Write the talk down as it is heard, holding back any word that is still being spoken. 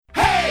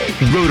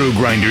Roto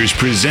Grinders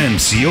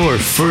presents your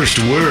first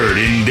word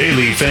in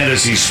daily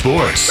fantasy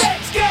sports.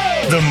 Let's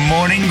go! The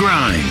Morning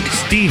Grind.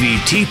 Stevie,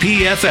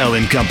 TPFL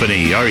and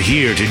company are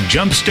here to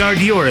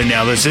jumpstart your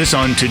analysis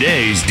on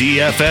today's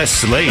DFS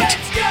slate.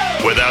 Let's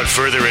go! Without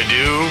further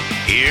ado,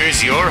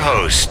 here's your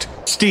host,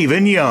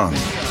 Stephen Young.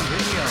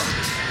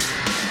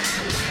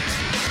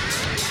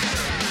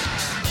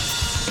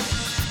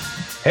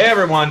 Hey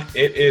everyone,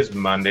 it is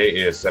Monday,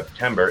 it is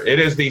September. It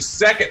is the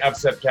 2nd of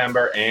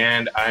September,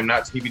 and I'm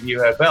not Stevie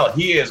TPFL.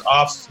 He is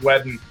off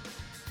sweating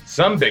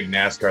some big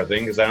NASCAR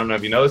thing, because I don't know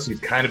if you know this,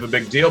 he's kind of a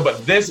big deal,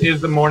 but this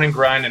is the Morning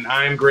Grind, and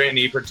I'm Grant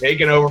Nieper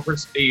taking over for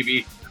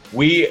Stevie.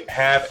 We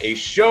have a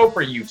show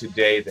for you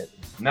today that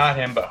is not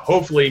him, but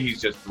hopefully he's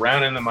just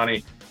rounding the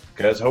money,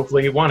 because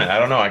hopefully he won it. I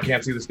don't know, I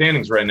can't see the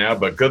standings right now,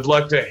 but good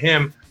luck to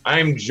him.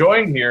 I'm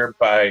joined here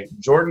by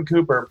Jordan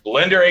Cooper,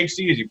 Blenderhd, as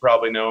you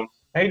probably know him.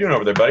 How you doing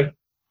over there, buddy?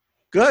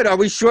 Good. Are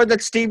we sure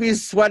that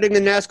Stevie's sweating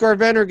the NASCAR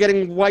event or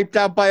getting wiped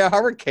out by a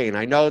hurricane?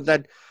 I know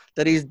that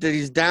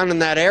he's down in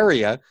that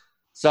area.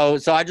 So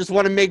I just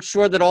want to make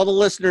sure that all the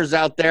listeners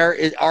out there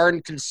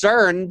aren't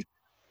concerned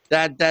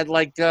that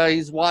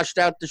he's washed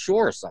out the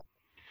shore or something.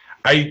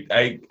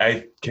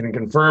 I can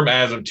confirm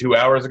as of 2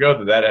 hours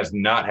ago that has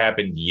not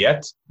happened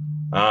yet.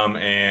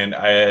 And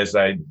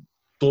I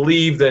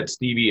believe that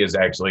Stevie is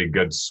actually a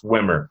good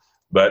swimmer.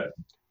 But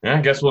yeah,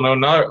 I guess we'll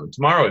know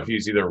tomorrow if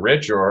he's either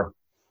rich or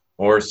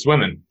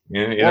swimming.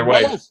 Either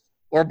way.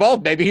 Or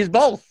both. Maybe he's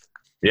both.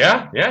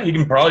 Yeah, he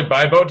can probably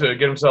buy a boat to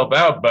get himself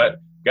out. But,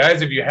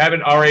 guys, if you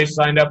haven't already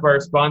signed up for our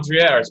sponsor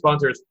yet, our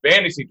sponsor is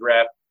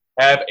FantasyDraft,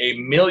 have a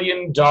 $1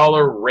 million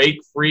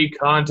rake-free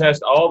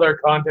contest. All their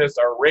contests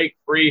are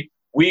rake-free.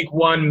 Week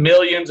 1,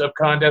 millions of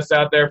contests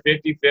out there,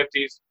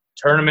 50-50s,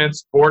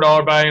 tournaments,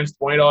 $4 buy-ins,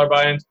 $20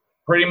 buy-ins,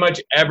 pretty much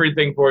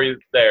everything for you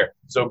there.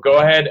 So go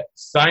ahead,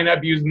 sign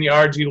up using the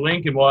RG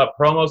link, and we'll have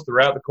promos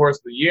throughout the course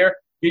of the year.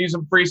 Get you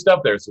some free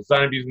stuff there. So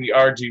sign up using the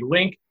RG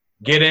link,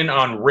 get in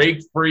on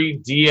rake-free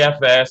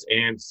DFS,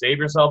 and save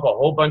yourself a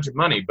whole bunch of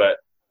money. But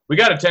we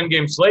got a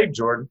 10-game slate,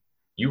 Jordan.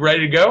 You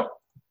ready to go?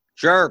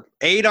 Sure.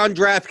 8 on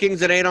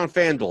DraftKings and 8 on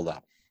FanDuel, though.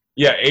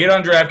 Yeah, 8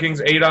 on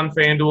DraftKings, 8 on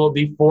FanDuel.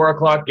 The 4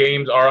 o'clock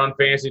games are on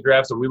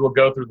FantasyDraft, so we will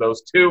go through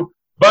those too.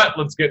 But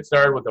let's get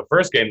started with the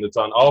first game that's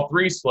on all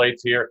 3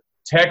 slates here.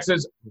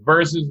 Texas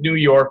versus New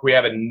York. We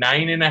have a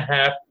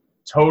 9.5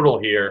 total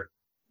here.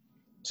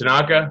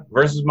 Tanaka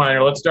versus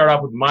Minor. Let's start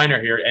off with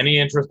Minor here. Any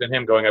interest in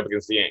him going up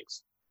against the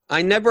Yanks?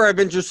 I never have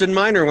interest in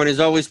Minor when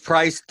he's always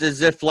priced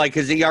as if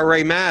his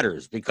ERA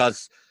matters,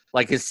 because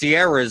his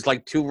Sierra is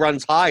 2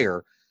 runs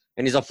higher,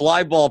 and he's a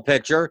fly ball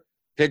pitcher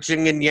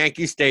pitching in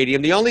Yankee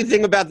Stadium. The only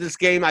thing about this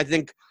game, I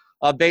think,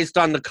 based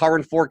on the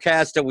current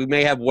forecast, that we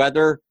may have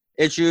weather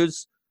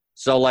issues.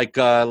 So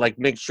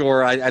make sure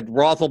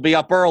Roth will be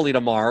up early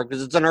tomorrow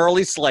because it's an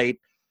early slate.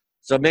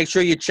 So make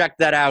sure you check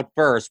that out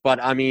first.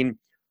 But I mean,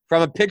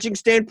 from a pitching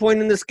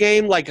standpoint in this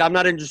game, I'm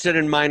not interested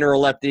in Minor or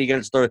lefty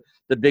against the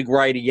big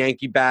righty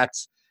Yankee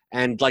bats.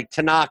 And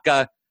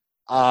Tanaka,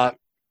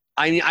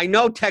 I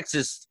know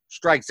Texas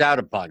strikes out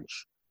a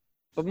bunch,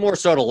 but more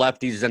so to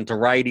lefties than to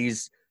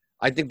righties.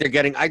 I think they're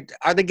getting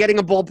are they getting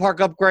a ballpark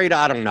upgrade?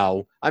 I don't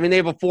know. I mean, they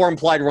have a 4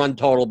 implied run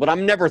total, but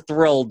I'm never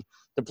thrilled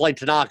to play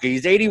Tanaka.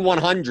 He's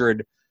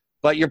 8,100,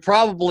 but you're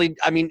probably,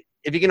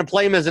 if you're going to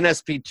play him as an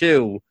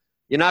SP2,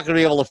 you're not going to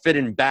be able to fit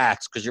in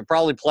bats because you're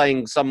probably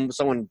playing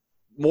someone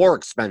more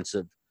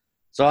expensive.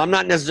 So I'm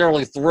not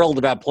necessarily thrilled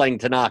about playing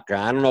Tanaka.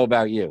 I don't know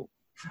about you.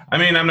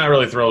 I'm not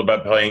really thrilled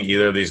about playing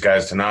either of these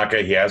guys.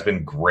 Tanaka, he has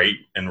been great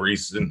in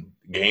recent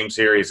games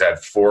here. He's had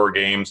 4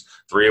 games,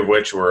 3 of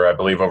which were, I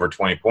believe, over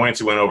 20 points.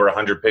 He went over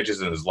 100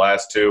 pitches in his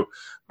last 2.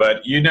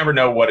 But you never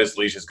know what his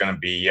leash is going to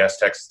be. Yes,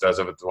 Texas does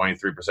have a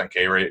 23%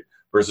 K rate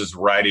versus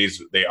righties.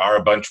 They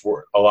are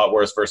a lot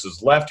worse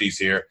versus lefties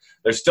here.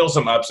 There's still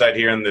some upside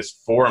here, and this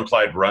 4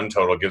 implied run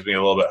total gives me a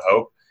little bit of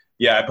hope.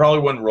 Yeah, I probably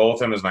wouldn't roll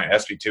with him as my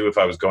SP2 if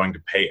I was going to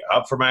pay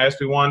up for my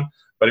SP1.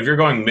 But if you're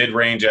going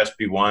mid-range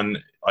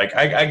SP1,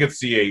 I could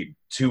see a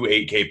 2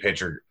 8K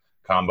pitcher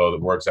combo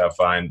that works out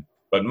fine.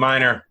 But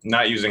Minor,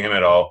 not using him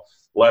at all.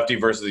 Lefty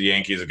versus the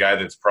Yankees, a guy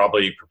that's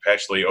probably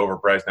perpetually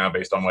overpriced now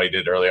based on what he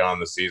did early on in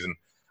the season.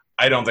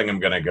 I don't think I'm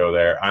going to go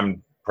there.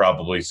 I'm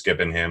probably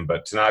skipping him.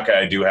 But Tanaka,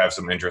 I do have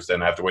some interest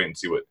in. I have to wait and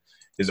see what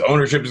his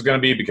ownership is going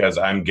to be because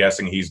I'm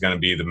guessing he's going to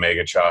be the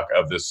mega chalk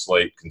of this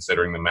slate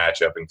considering the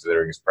matchup and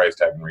considering his price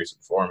tag in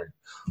recent form.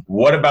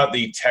 What about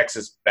the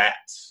Texas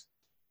bats?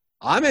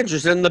 I'm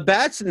interested in the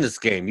bats in this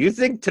game. You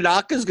think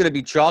Tanaka's going to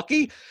be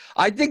chalky?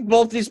 I think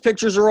both these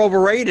pitchers are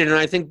overrated, and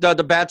I think the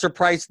bats are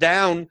priced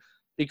down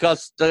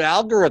because the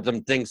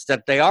algorithm thinks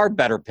that they are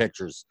better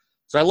pitchers.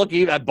 So I look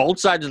at both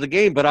sides of the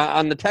game, but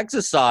on the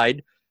Texas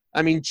side,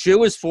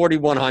 Chu is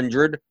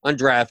 4,100 on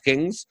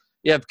DraftKings.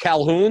 You have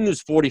Calhoun,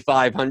 who's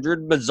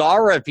 4,500.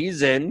 Mazzara, if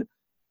he's in,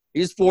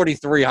 he's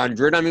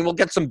 4,300. We'll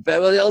get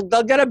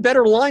they'll get a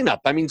better lineup.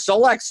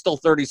 Solak's still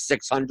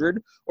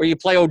 3,600, or you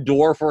play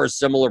Odor for a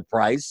similar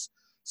price.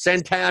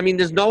 Santana,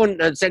 there's no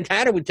one.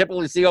 Santana we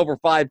typically see over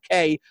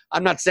 5K.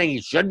 I'm not saying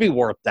he should be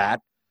worth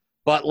that,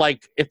 but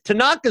if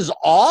Tanaka's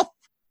off,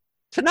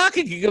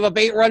 Tanaka could give up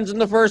 8 runs in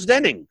the first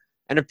inning.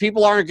 And if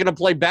people aren't going to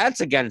play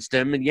bats against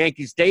him in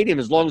Yankee Stadium,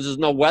 as long as there's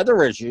no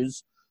weather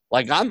issues,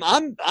 like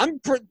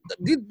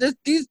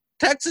these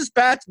Texas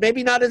bats,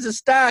 maybe not as a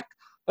stack,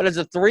 but as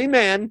a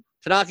 3-man,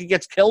 Tanaka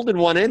gets killed in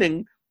 1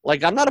 inning.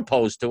 Like, I'm not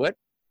opposed to it.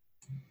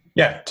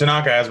 Yeah,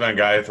 Tanaka has been a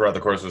guy throughout the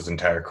course of his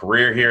entire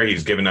career here.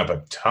 He's given up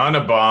a ton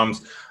of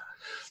bombs.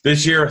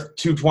 This year,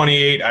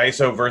 228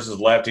 ISO versus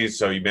lefties.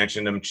 So you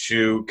mentioned him,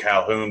 Chu,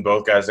 Calhoun,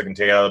 both guys that can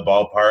take it out of the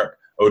ballpark.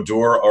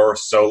 Odor or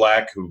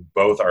Solak, who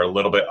both are a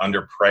little bit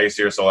underpriced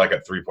here. Solak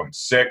at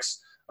 3.6.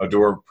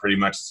 Odor pretty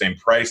much the same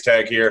price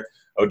tag here.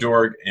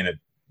 Odor in a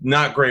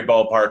not great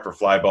ballpark for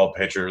fly ball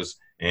pitchers.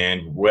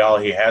 And, well,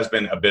 he has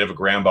been a bit of a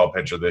ground ball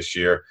pitcher this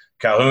year.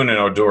 Calhoun and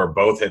Odor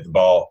both hit the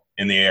ball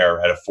in the air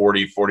at a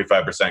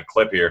 40-45%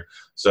 clip here.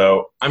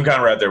 So I'm kind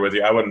of right there with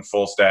you. I wouldn't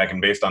full stack.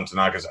 And based on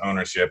Tanaka's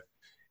ownership,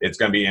 it's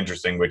going to be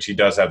interesting, which he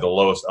does have the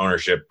lowest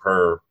ownership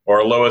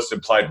lowest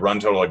implied run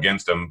total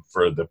against him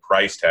for the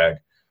price tag.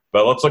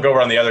 But let's look over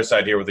on the other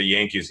side here with the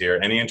Yankees here.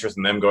 Any interest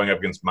in them going up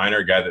against Minor,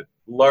 a guy that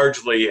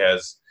largely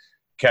has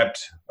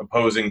kept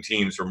opposing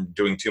teams from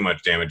doing too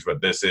much damage,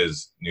 but this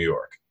is New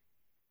York.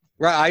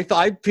 Right,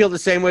 I feel the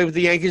same way with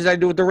the Yankees as I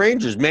do with the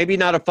Rangers. Maybe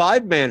not a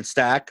 5-man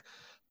stack,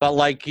 but,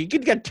 like, he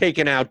could get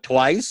taken out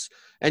twice.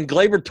 And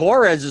Gleyber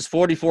Torres is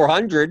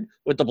 4,400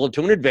 with the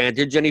platoon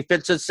advantage, and he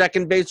fits a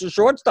second base or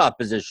shortstop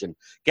position.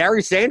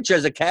 Gary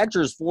Sanchez, a catcher,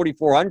 is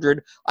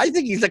 4,400. I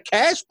think he's a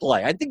cash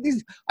play. I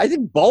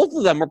think both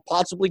of them are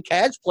possibly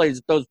cash plays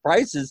at those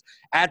prices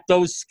at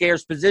those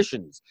scarce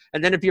positions.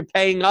 And then if you're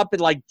paying up in,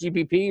 like,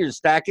 GPP, you're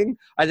stacking,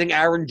 I think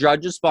Aaron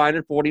Judge is fine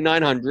at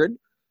 4,900.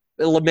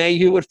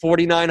 LeMahieu at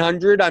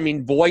 4,900. I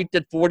mean, Voit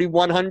at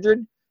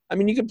 4,100. I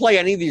mean, you can play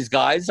any of these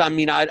guys. I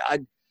mean,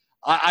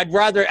 I'd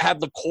rather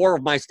have the core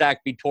of my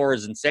stack be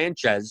Torres and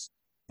Sanchez,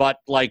 but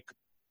like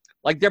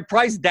they're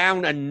priced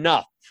down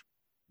enough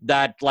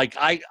that, like,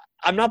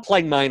 I'm not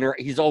playing Minor.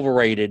 He's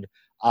overrated.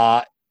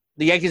 The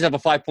Yankees have a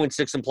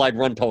 5.6 implied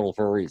run total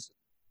for a reason.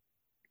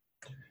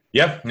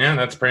 Yep, yeah,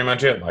 that's pretty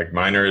much it. Like,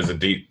 Minor is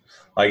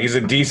he's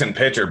a decent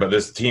pitcher, but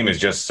this team is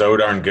just so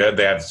darn good.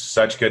 They have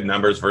such good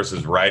numbers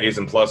versus righties,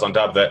 and plus on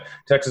top of that,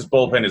 Texas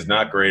bullpen is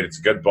not great. It's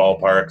a good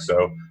ballpark,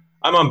 so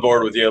I'm on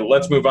board with you.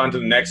 Let's move on to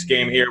the next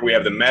game here. We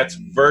have the Mets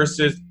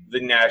versus the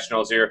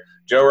Nationals here.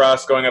 Joe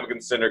Ross going up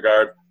against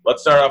Syndergaard.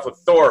 Let's start off with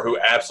Thor, who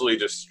absolutely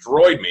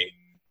destroyed me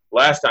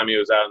last time he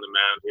was out on the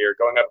mound here,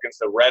 going up against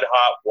the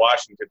red-hot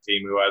Washington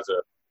team, who has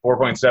a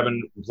 4.7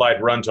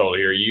 implied run total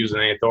here. Are you using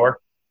any Thor?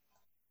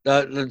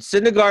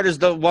 Syndergaard is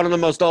one of the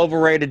most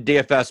overrated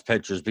DFS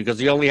pitchers because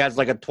he only has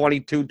like a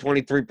 22,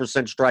 23%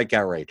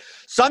 strikeout rate.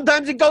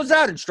 Sometimes he goes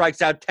out and strikes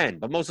out 10,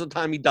 but most of the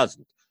time he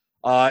doesn't.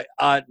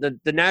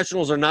 The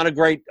Nationals are not a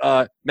great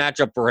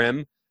matchup for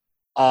him.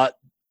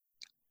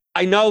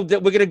 I know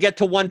that we're going to get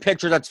to one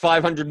pitcher that's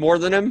 500 more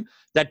than him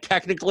that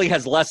technically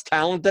has less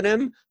talent than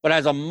him, but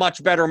has a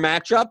much better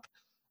matchup.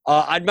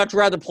 I'd much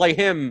rather play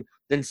him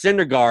than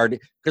Syndergaard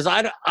because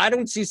I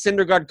don't see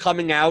Syndergaard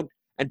coming out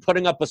and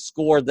putting up a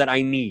score that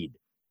I need.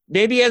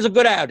 Maybe he has a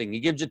good outing. He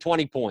gives you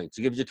 20 points.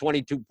 He gives you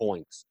 22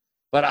 points.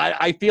 But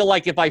I feel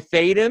like if I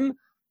fade him,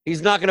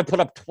 he's not going to put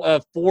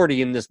up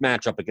 40 in this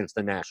matchup against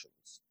the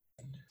Nationals.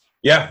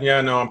 Yeah,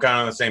 no, I'm kind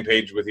of on the same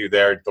page with you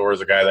there. Thor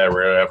is a guy that I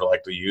really ever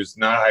like to use.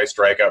 Not a high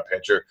strikeout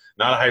pitcher,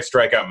 not a high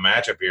strikeout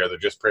matchup here. They're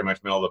just pretty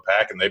much middle of the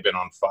pack, and they've been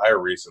on fire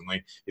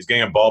recently. He's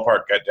getting a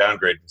ballpark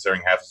downgrade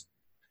considering half his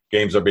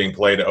games are being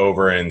played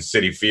over in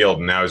Citi Field,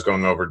 and now he's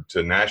going over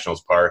to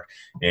Nationals Park,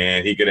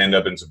 and he could end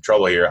up in some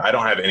trouble here. I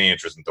don't have any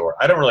interest in Thor.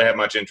 I don't really have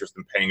much interest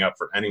in paying up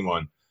for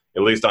anyone,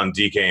 at least on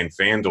DK and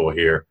FanDuel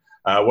here.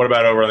 What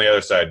about over on the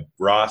other side?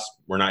 Ross,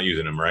 we're not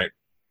using him, right?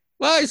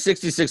 Well, he's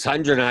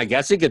 6,600, and I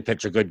guess he could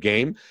pitch a good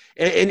game.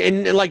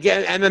 In like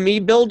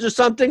MME builds or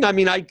something, I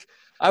mean, I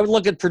would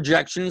look at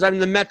projections. I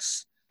mean, the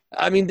Mets,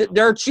 I mean,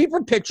 there are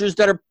cheaper pitchers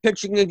that are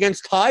pitching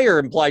against higher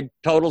implied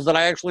totals that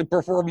I actually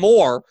prefer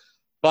more.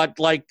 But,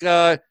 I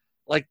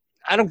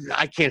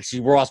can't see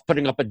Ross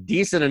putting up a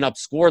decent enough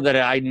score that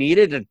I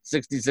needed at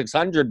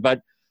 6,600.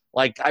 But,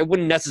 I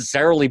wouldn't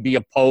necessarily be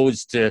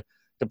opposed to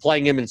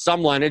playing him in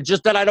some line. It's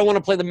just that I don't want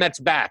to play the Mets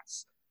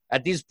bats.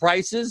 At these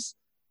prices,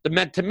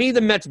 to me, the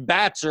Mets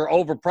bats are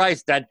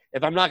overpriced. That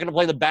if I'm not going to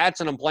play the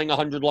bats and I'm playing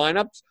 100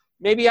 lineups,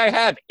 maybe I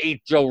have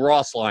 8 Joe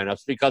Ross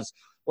lineups because,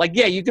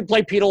 you could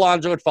play Pete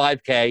Alonso at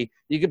 5K.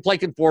 You could play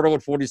Conforto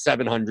at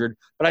 4,700.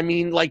 But, I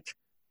mean,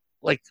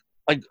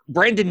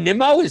 Brandon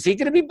Nimmo, is he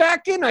going to be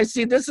back in? I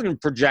see this and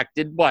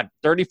projected,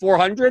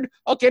 3,400?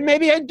 Okay,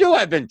 maybe I do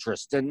have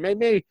interest. And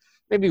maybe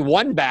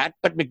one bat,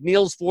 but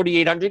McNeil's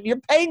 4,800.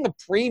 You're paying a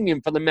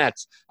premium for the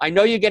Mets. I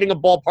know you're getting a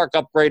ballpark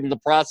upgrade in the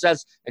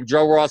process, and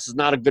Joe Ross is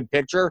not a good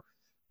pitcher,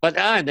 but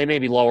they may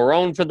be lower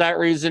owned for that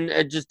reason.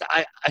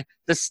 The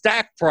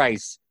stack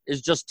price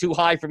is just too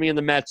high for me in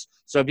the Mets,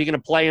 so if you're going to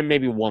play him,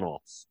 maybe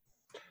one-offs.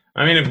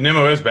 I mean, if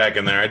Nimmo is back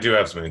in there, I do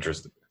have some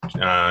interest.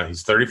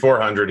 He's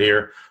 3,400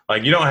 here.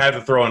 You don't have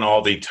to throw in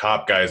all the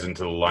top guys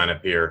into the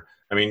lineup here.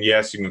 I mean,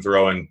 yes, you can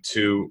throw in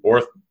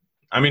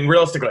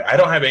realistically, I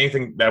don't have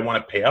anything that I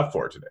want to pay up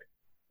for today.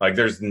 Like,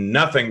 there's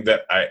nothing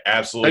that I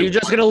absolutely. So you're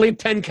just going to leave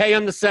 $10K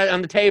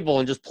on the table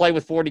and just play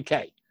with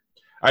 $40K.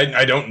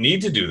 I don't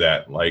need to do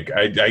that. Like,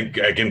 I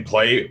can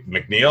play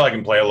McNeil, I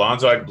can play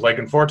Alonso, I can play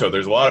Conforto.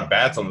 There's a lot of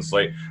bats on the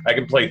slate. I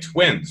can play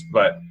Twins,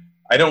 but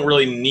I don't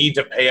really need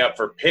to pay up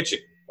for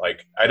pitching.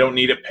 Like, I don't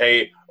need to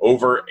pay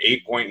over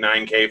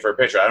 8.9K for a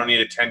pitcher. I don't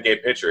need a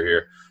 10K pitcher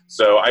here.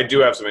 So I do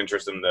have some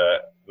interest in the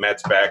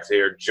Mets backs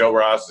here. Joe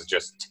Ross is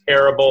just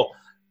terrible.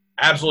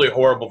 Absolutely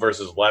horrible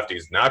versus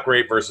lefties. Not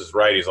great versus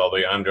righties, although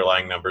the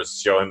underlying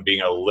numbers show him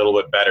being a little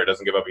bit better.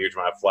 Doesn't give up a huge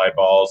amount of fly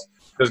balls.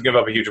 Doesn't give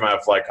up a huge amount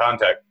of fly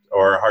contact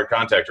or hard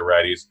contact to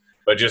righties,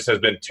 but just has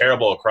been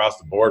terrible across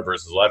the board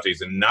versus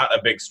lefties and not a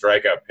big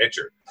strikeout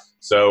pitcher.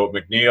 So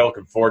McNeil,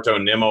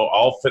 Conforto, Nimmo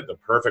all fit the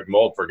perfect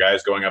mold for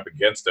guys going up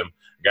against him.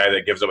 A guy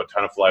that gives up a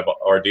ton of fly ball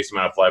or a decent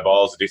amount of fly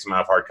balls, a decent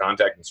amount of hard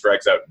contact, and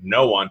strikes out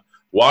no one.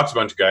 Walks a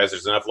bunch of guys.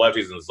 There's enough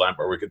lefties in this lineup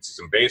where we could see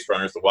some base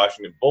runners. The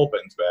Washington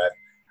bullpen's bad.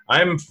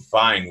 I'm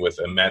fine with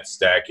a Mets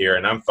stack here,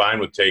 and I'm fine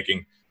with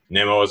taking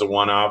Nimmo as a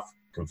one-off,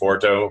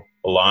 Conforto,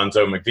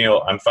 Alonso,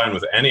 McNeil. I'm fine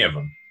with any of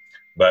them.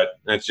 But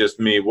that's just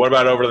me. What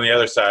about over on the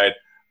other side,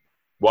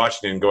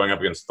 Washington going up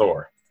against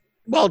Thor?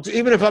 Well,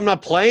 even if I'm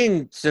not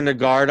playing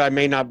Syndergaard, I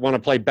may not want to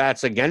play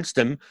bats against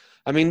him.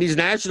 I mean, these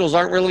Nationals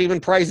aren't really even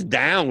priced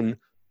down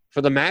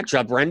for the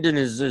matchup. Rendon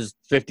is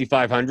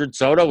 5,500.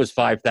 Soto is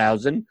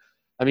 5,000.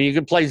 I mean, you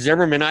could play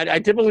Zimmerman. I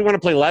typically want to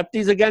play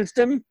lefties against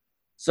him.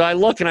 So I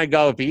look and I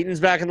go, if Eaton's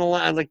back in the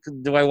line, like,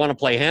 do I want to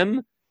play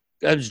him?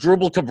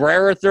 Drupal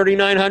Cabrera,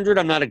 3,900.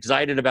 I'm not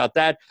excited about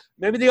that.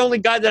 Maybe the only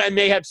guy that I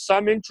may have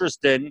some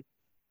interest in,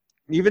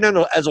 even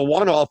as a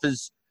one-off,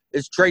 is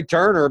Trey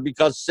Turner,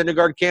 because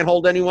Syndergaard can't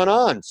hold anyone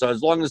on. So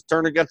as long as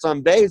Turner gets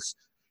on base,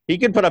 he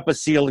can put up a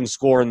ceiling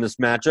score in this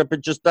matchup.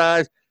 It just,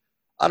 I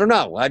don't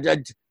know.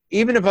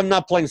 Even if I'm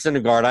not playing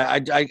Syndergaard,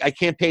 I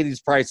can't pay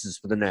these prices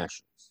for the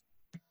Nationals.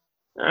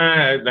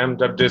 I'm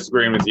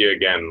disagreeing with you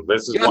again.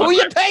 This is who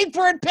you paying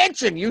for it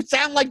pitching? You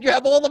sound like you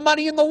have all the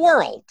money in the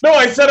world. No,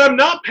 I said I'm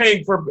not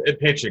paying for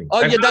pitching.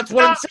 Oh, yeah, that's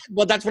what I'm saying.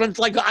 Well, that's what it's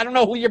like. I don't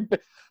know who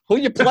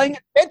you're playing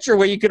at pitcher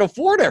where you can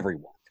afford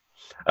everyone.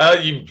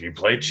 You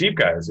play cheap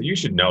guys. You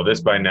should know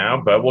this by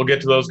now, but we'll get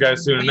to those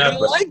guys soon enough.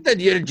 You like that?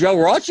 Joe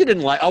Ross, you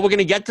didn't like. Oh, we're going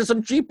to get to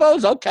some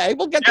cheapos? Okay,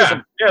 we'll get to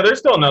some. Yeah, there's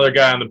still another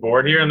guy on the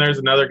board here, and there's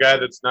another guy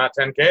that's not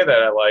 10K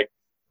that I like.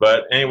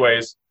 But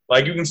anyways,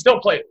 like, you can still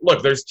play.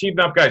 Look, there's cheap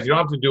enough guys. You don't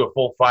have to do a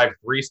full 5-3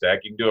 stack.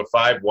 You can do a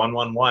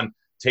 5-1-1-1.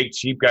 Take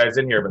cheap guys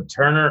in here. But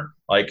Turner,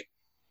 like,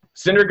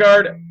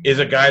 Syndergaard is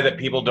a guy that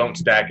people don't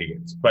stack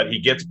against, but he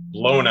gets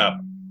blown up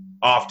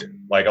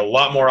often, like a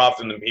lot more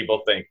often than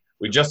people think.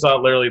 We just saw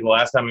it literally the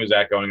last time he was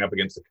going up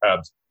against the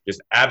Cubs.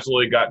 Just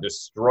absolutely got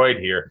destroyed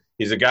here.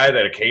 He's a guy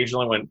that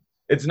occasionally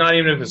it's not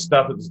even if his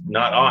stuff is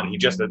not on. He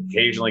just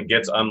occasionally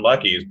gets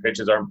unlucky. His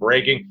pitches aren't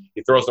breaking.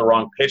 He throws the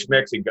wrong pitch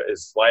mix.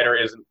 His slider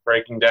isn't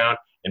breaking down,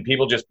 and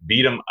people just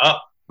beat him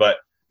up. But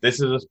this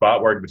is a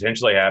spot where it could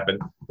potentially happen.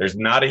 There's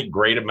not a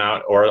great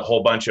amount or a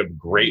whole bunch of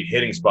great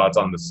hitting spots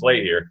on the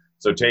slate here.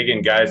 So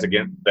taking guys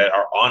again that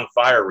are on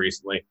fire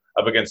recently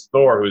up against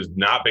Thor, who's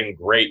not been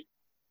great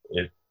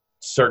at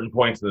certain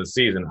points in the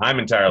season, I'm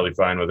entirely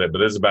fine with it.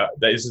 But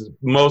this is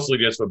mostly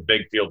just for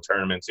big field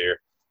tournaments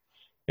here,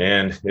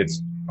 and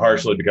it's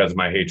partially because of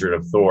my hatred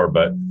of Thor.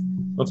 But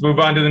let's move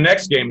on to the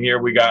next game here.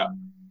 We got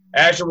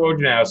Asher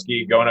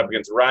Wojnarowski going up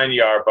against Ryan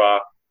Yarbaugh.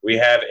 We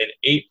have an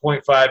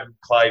 8.5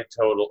 implied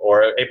total,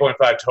 or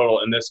 8.5 total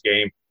in this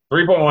game.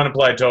 3.1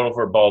 implied total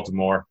for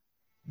Baltimore.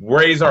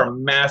 Rays are a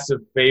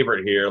massive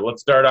favorite here.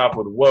 Let's start off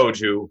with Woj,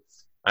 who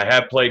I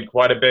have played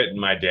quite a bit in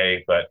my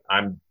day, but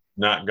I'm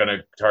not going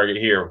to target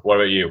here. What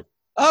about you?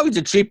 Oh, he's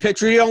a cheap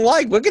pitcher you don't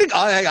like.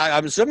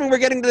 I'm assuming we're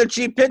getting to the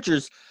cheap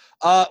pitchers.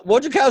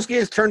 Wojciechowski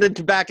has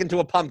turned back into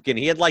a pumpkin.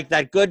 He had like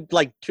that good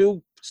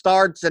 2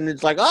 starts, and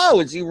it's like, oh,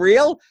 is he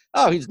real?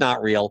 Oh, he's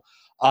not real.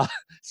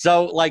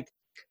 So like,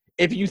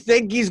 if you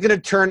think he's going to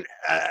turn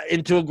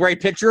into a great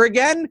pitcher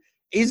again,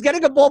 he's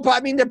getting a ball. I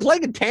mean, they're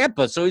playing in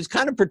Tampa, so he's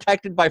kind of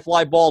protected by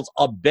fly balls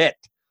a bit.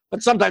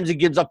 But sometimes he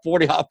gives up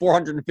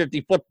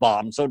 450-foot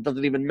bombs, so it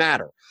doesn't even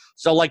matter.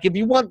 So, like, if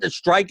you want the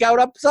strikeout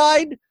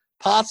upside,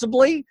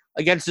 possibly,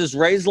 against this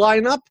Rays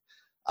lineup,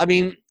 I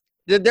mean,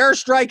 there are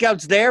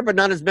strikeouts there, but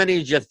not as many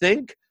as you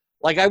think.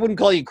 Like, I wouldn't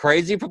call you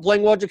crazy for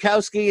playing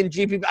Wojciechowski in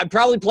GP. I'd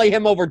probably play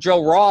him over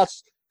Joe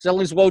Ross, because at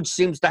least Woj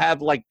seems to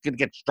have, could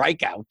get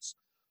strikeouts.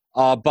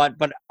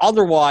 But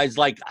otherwise,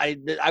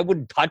 I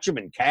wouldn't touch him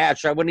in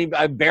cash.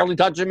 I barely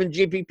touch him in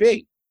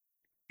GPP.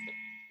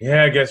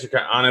 Yeah, I guess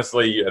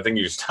honestly, I think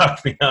you just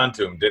talked me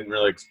onto him. Didn't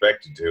really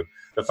expect you to.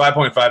 The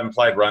 5.5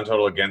 implied run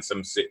total against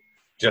him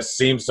just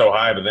seems so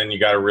high, but then you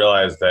got to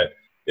realize that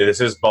this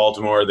is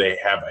Baltimore. They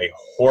have a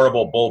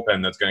horrible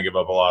bullpen that's going to give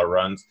up a lot of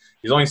runs.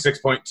 He's only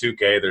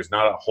 6.2K. There's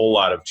not a whole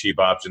lot of cheap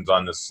options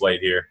on this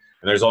slate here,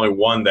 and there's only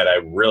one that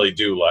I really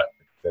do like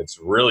that's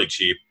really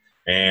cheap,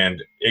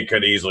 and it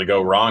could easily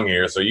go wrong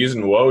here. So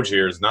using Woj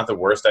here is not the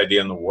worst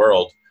idea in the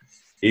world.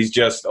 He's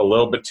just a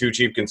little bit too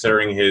cheap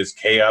considering his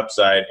K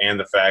upside and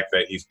the fact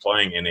that he's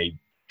playing in a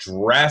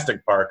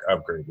drastic park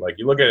upgrade. Like,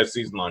 you look at his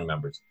season-long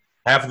numbers.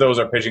 Half of those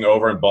are pitching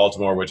over in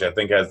Baltimore, which I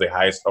think has the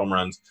highest home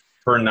runs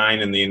per 9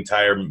 in the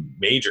entire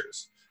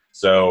majors.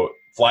 So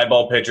fly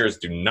ball pitchers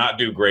do not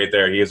do great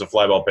there. He is a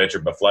fly ball pitcher,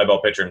 but fly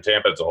ball pitcher in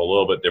Tampa, it's a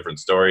little bit different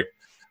story.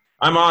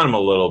 I'm on him a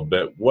little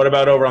bit. What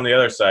about over on the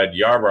other side?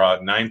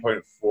 Yarbrough,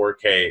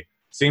 9.4K.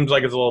 Seems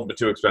like it's a little bit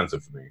too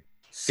expensive for me.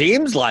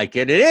 Seems like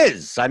it. It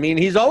is. I mean,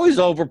 he's always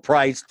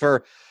overpriced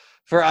for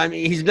I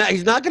mean, he's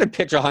not going to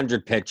pitch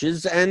 100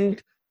 pitches,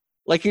 and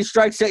like he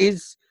strikes,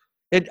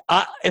 if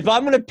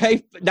I'm going to pay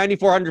 $9,400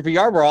 for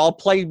Yarbrough, I'll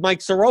play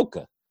Mike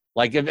Soroka.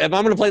 Like if I'm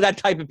going to play that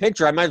type of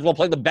pitcher, I might as well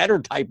play the better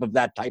type of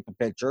that type of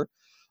pitcher.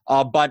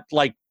 But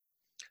like,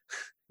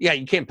 yeah,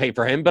 you can't pay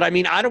for him. But I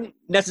mean, I don't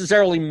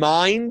necessarily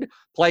mind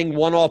playing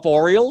one-off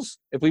Orioles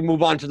if we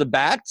move on to the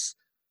bats.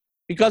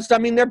 Because, I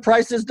mean, their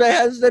prices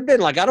they've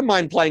been. Like, I don't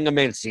mind playing a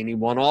Mancini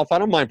one-off. I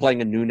don't mind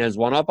playing a Nunez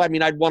one-off. I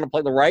mean, I'd want to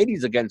play the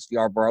righties against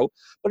Yarbrough,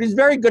 but he's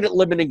very good at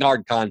limiting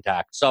hard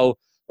contact. So,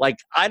 like,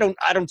 I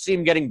don't see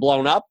him getting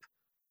blown up.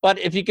 But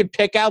if you could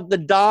pick out the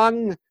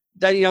dong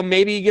that,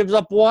 maybe he gives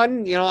up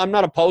one, I'm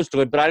not opposed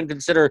to it. But I don't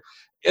consider,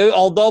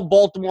 although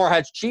Baltimore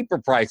has cheaper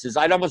prices,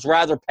 I'd almost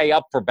rather pay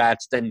up for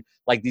bats than,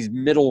 like, these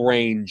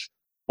middle-range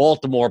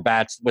Baltimore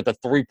bats with a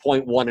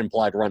 3.1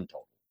 implied run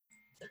total.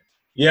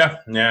 Yeah,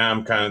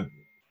 I'm kind of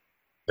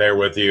there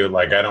with you.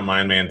 Like, I don't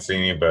mind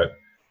Mancini, but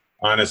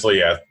honestly,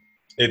 yeah,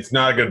 it's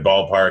not a good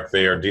ballpark.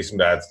 They are decent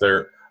bats.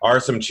 There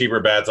are some cheaper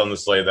bats on the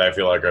slate that I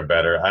feel like are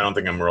better. I don't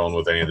think I'm rolling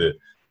with any of the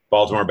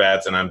Baltimore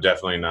bats, and I'm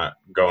definitely not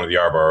going with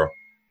Yarbrough.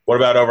 What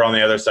about over on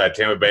the other side,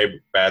 Tampa Bay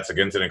bats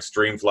against an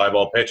extreme fly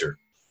ball pitcher?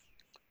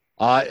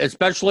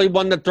 Especially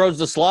one that throws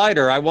the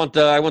slider. I want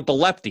the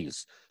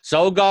lefties.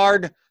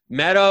 Sogard,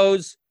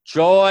 Meadows,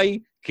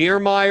 Choi,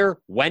 Kiermaier,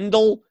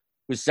 Wendell,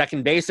 who's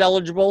second base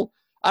eligible.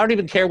 I don't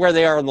even care where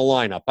they are in the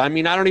lineup. I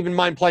mean, I don't even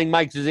mind playing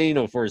Mike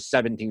Zunino for his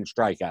 17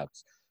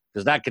 strikeouts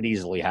because that could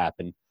easily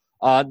happen.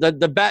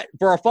 The bat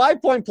for a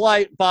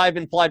 5.5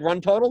 implied run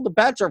total, the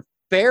bats are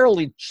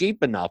fairly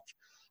cheap enough.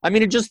 I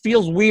mean, it just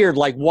feels weird.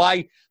 Like,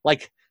 why?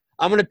 Like,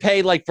 I'm going to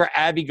pay like for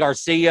Avi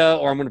Garcia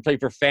or I'm going to pay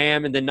for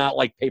Pham and then not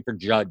like pay for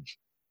Judge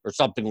or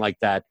something like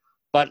that.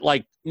 But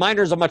like,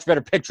 Miner's a much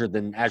better pitcher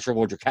than Asher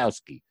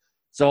Wojciechowski.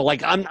 So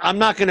like, I'm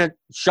not going to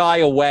shy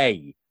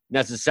away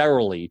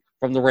necessarily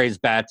from the Rays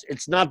bats.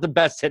 It's not the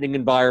best hitting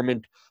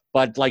environment,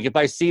 but like if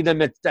I see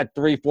them at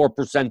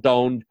 3-4%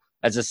 owned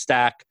as a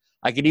stack,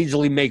 I could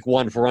easily make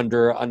one for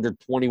under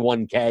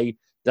 21K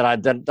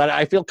that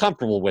I feel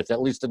comfortable with,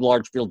 at least in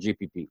large field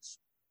GPPs.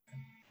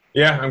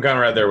 Yeah, I'm kind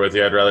of right there with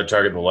you. I'd rather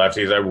target the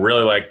lefties. I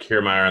really like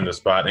Kiermaier on the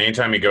spot.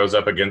 Anytime he goes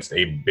up against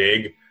a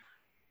big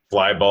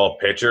fly ball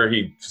pitcher,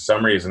 he for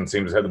some reason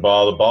seems to hit the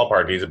ball out of the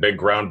ballpark. He's a big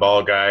ground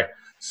ball guy.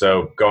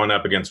 So going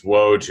up against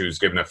Woj, who's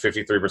given a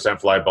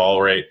 53% fly ball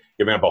rate,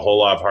 giving up a whole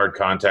lot of hard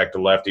contact to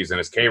lefties, and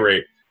his K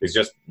rate is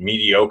just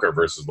mediocre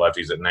versus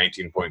lefties at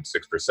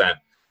 19.6%.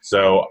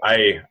 So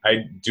I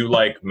do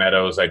like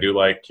Meadows. I do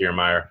like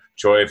Kiermaier.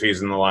 Choi, if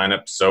he's in the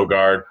lineup,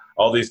 Sogard,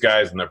 all these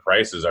guys and their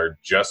prices are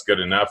just good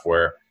enough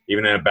where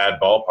even in a bad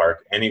ballpark,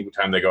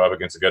 anytime they go up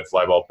against a good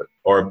fly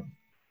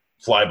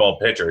ball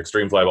pitcher,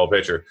 extreme fly ball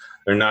pitcher,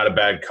 they're not a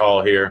bad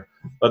call here.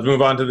 Let's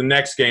move on to the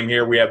next game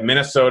here. We have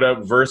Minnesota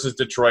versus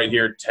Detroit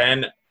here,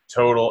 10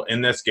 total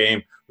in this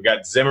game. We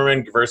got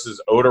Zimmerman versus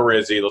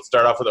Odorizzi. Let's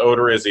start off with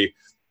Odorizzi.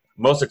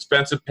 Most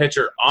expensive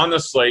pitcher on the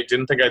slate.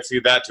 Didn't think I'd see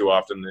that too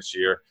often this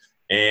year.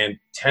 And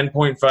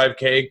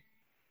 10.5K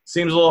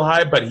seems a little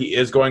high, but he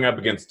is going up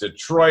against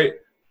Detroit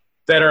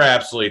that are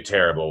absolutely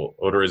terrible.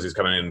 Odorizzi's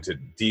coming into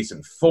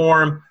decent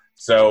form.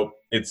 So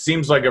it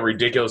seems like a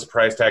ridiculous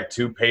price tag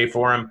to pay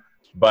for him.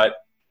 But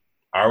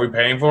are we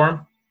paying for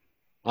him?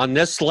 On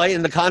this slate,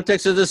 in the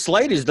context of this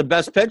slate, he's the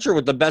best pitcher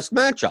with the best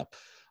matchup.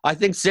 I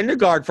think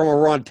Syndergaard, from a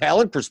raw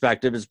talent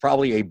perspective, is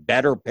probably a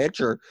better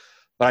pitcher.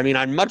 But, I mean,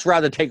 I'd much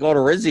rather take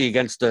Odorizzi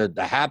against the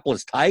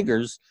hapless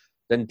Tigers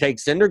than take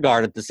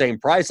Syndergaard at the same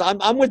price.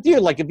 I'm with you.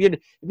 Like, if you're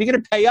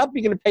going to pay up,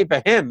 you're going to pay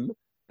for him.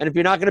 And if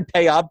you're not going to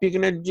pay up, you're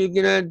going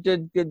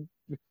to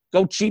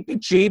go cheap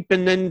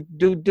and then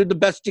do the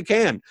best you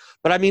can.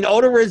 But, I mean,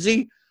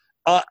 Odorizzi,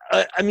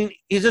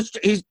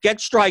 he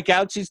gets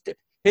strikeouts.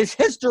 His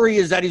history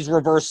is that he's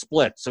reverse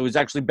split, so he's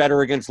actually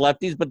better against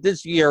lefties. But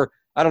this year,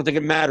 I don't think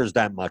it matters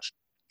that much.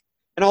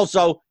 And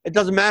also, it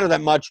doesn't matter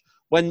that much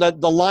when the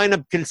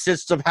lineup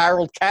consists of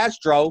Harold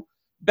Castro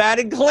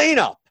batting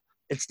cleanup.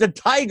 It's the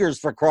Tigers,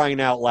 for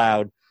crying out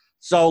loud.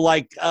 So,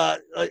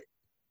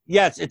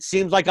 yes, it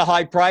seems like a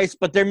high price,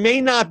 but there may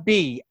not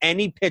be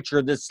any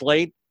pitcher this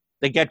slate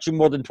that gets you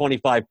more than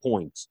 25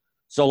 points.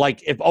 So,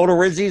 like, if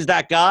Odorizzi is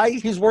that guy,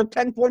 he's worth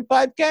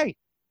 10.5K.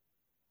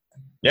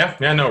 Yeah,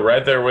 no,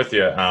 right there with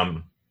you.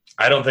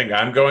 I don't think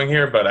I'm going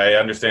here, but I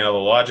understand all the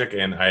logic,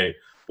 and I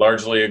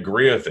largely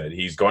agree with it.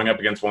 He's going up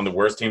against one of the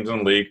worst teams in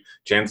the league.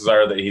 Chances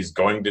are that he's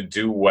going to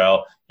do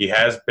well. He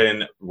has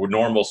been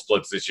normal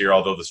splits this year,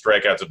 although the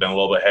strikeouts have been a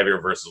little bit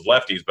heavier versus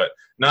lefties, but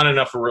not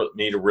enough for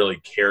me to really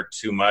care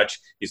too much.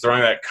 He's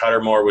throwing that cutter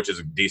more, which is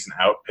a decent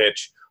out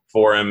pitch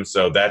for him,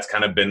 so that's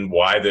kind of been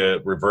why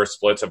the reverse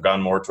splits have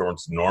gone more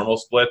towards normal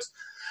splits.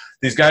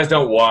 These guys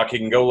don't walk. He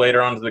can go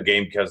later on to the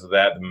game because of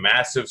that. The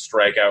massive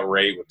strikeout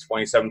rate with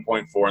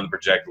 27.4 in the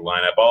projected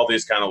lineup. All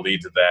these kind of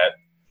lead to that.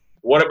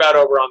 What about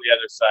over on the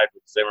other side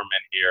with Zimmerman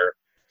here?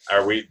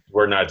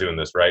 We're not doing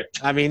this, right?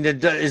 I mean,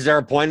 is there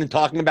a point in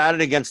talking about it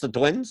against the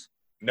Twins?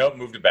 Nope,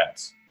 move to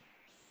bats.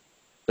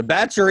 The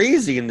bats are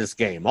easy in this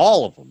game,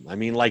 all of them. I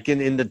mean, like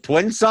in the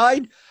Twins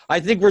side, I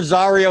think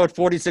Rosario at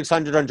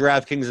 4,600 on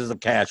DraftKings is a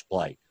cash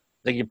play.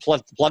 I think you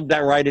plug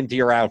that right into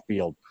your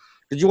outfield.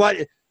 Because you want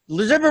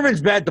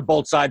Zimmerman's bad to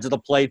both sides of the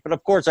plate, but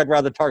of course I'd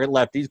rather target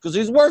lefties because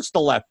he's worse to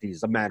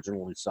lefties,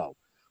 imaginably so.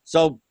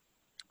 So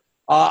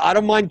I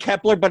don't mind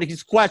Kepler, but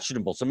he's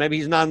questionable, so maybe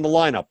he's not in the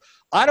lineup.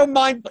 I don't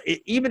mind,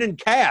 even in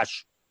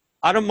cash,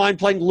 I don't mind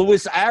playing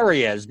Luis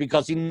Arias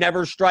because he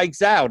never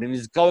strikes out, and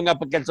he's going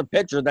up against a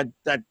pitcher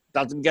that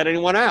doesn't get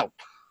anyone out.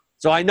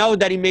 So I know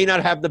that he may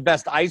not have the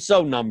best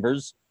ISO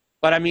numbers,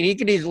 but, I mean, he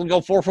could easily go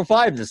 4 for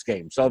 5 this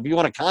game. So if you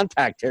want a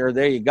contact hitter,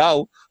 there you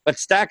go. But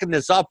stacking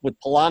this up with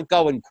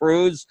Polanco and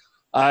Cruz,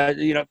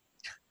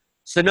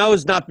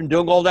 Sano's not been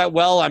doing all that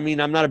well. I mean,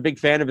 I'm not a big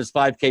fan of his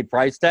 5K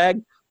price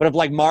tag. But if,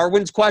 like,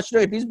 Marwin's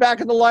questionable, if he's back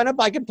in the lineup,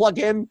 I can plug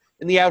him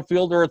in the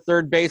outfield or a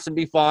third base and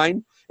be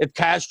fine. If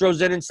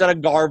Castro's in instead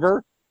of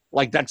Garver,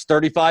 like, that's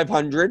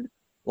 3,500.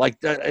 Like,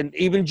 and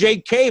even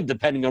Jake Cave,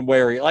 depending on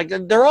where he – like,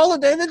 they're all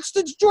 –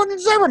 it's Jordan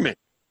Zimmerman.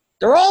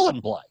 They're all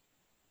in play.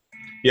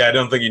 Yeah, I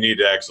don't think you need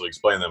to actually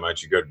explain that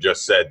much. You could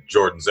just said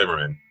Jordan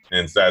Zimmerman,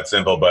 and it's that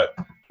simple. But,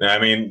 I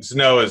mean,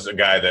 Sano is a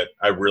guy that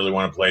I really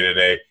want to play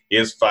today. He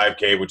is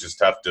 5K, which is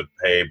tough to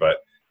pay, but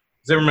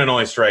Zimmerman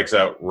only strikes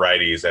out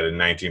righties at a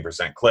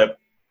 19% clip.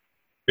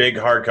 Big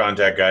hard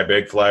contact guy,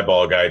 big fly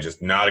ball guy,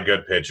 just not a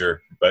good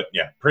pitcher. But,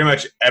 yeah, pretty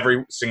much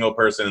every single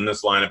person in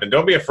this lineup. And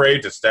don't be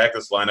afraid to stack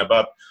this lineup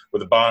up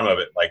with the bottom of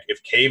it. Like,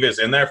 if Cave is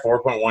in there,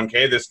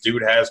 4.1K, this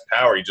dude has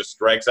power. He just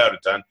strikes out a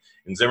ton.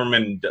 And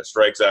Zimmerman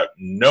strikes out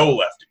no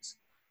lefties.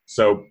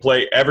 So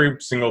play every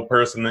single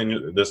person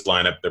in this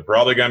lineup. They're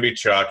probably going to be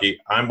chalky.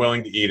 I'm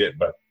willing to eat it,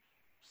 but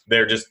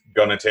they're just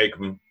going to take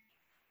them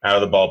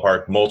out of the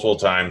ballpark multiple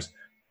times.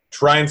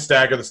 Try and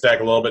stack a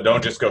little bit.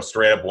 Don't just go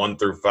straight up 1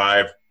 through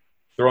 5.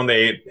 Throw in the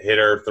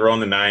 8-hitter, throw in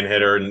the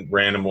 9-hitter, and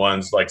random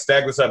ones. Like,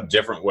 stack this up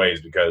different ways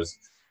because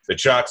the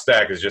chalk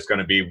stack is just going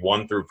to be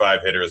 1 through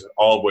 5 hitters,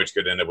 all of which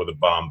could end up with a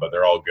bomb, but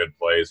they're all good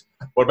plays.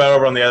 What about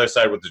over on the other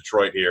side with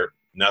Detroit here?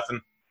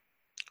 Nothing?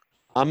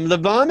 I'm the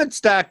Vomit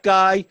Stack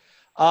guy,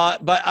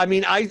 but I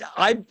mean,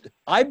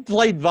 I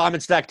played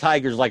Vomit Stack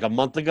Tigers like a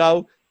month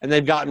ago, and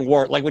they've gotten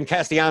worse. Like when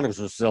Castellanos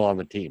was still on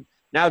the team.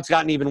 Now it's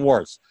gotten even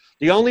worse.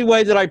 The only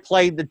way that I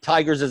played the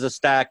Tigers as a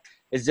stack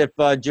is if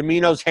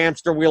Jamino's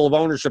hamster wheel of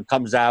ownership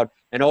comes out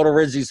and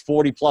Odorizzi's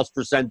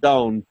 40+%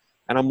 owned,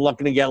 and I'm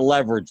looking to get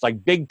leverage,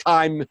 like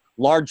big-time,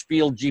 large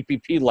field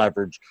GPP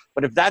leverage.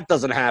 But if that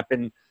doesn't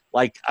happen,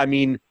 like, I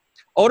mean,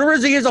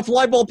 Odorizzi is a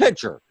fly ball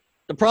pitcher.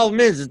 The problem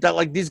is that,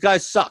 like, these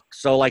guys suck.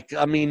 So, like,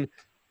 I mean,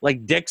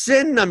 like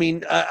Dixon, I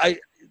mean,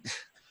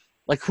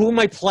 like, who am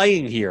I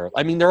playing here?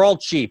 I mean, they're all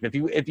cheap.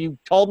 If you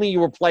told me you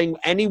were playing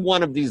any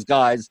one of these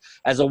guys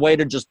as a way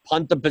to just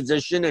punt the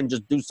position and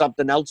just do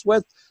something else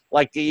with,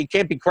 like, you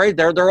can't be crazy.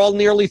 They're all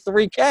nearly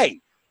 3K.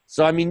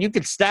 So, I mean, you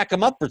could stack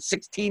them up for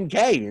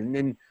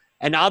 16K.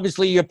 And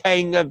obviously you're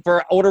paying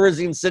for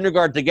Odorizzi and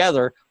Syndergaard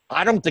together.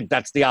 I don't think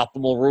that's the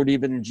optimal route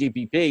even in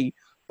GPP.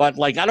 But,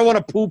 like, I don't want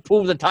to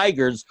poo-poo the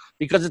Tigers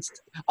because it's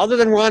 – other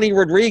than Ronnie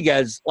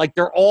Rodriguez, like,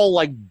 they're all,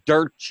 like,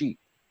 dirt cheap.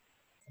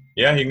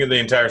 Yeah, you can get the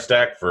entire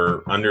stack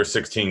for under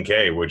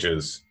 16K, which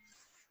is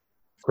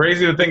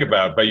crazy to think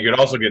about. But you could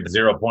also get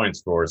 0 points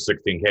for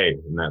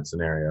 16K in that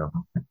scenario.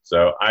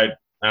 So I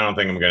don't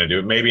think I'm going to do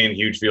it. Maybe in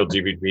huge field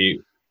GPP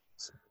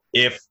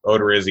if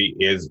Odorizzi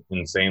is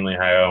insanely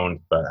high-owned,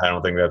 but I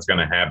don't think that's going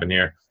to happen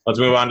here. Let's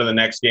move on to the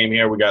next game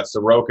here. We got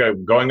Soroka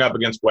going up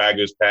against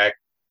Wagyu's Pack.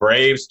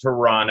 Braves,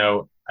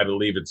 Toronto. I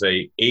believe it's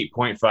a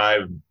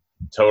 8.5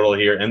 total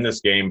here in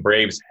this game.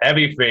 Braves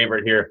heavy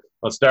favorite here.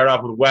 Let's start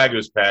off with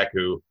Wagyu's Pack,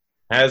 who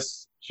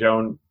has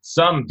shown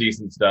some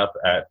decent stuff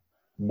at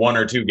 1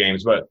 or 2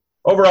 games, but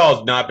overall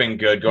has not been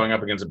good going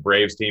up against a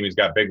Braves team. He's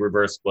got big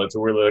reverse splits.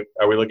 Are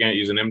we looking at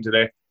using him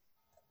today?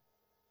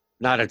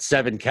 Not at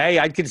 7K.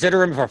 I'd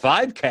consider him for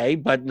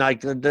 5K, but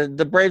like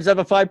the Braves have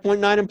a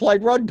 5.9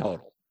 implied run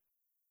total.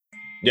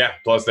 Yeah,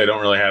 plus they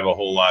don't really have a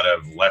whole lot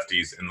of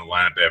lefties in the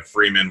lineup. They have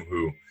Freeman,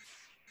 who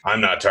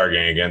I'm not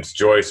targeting against,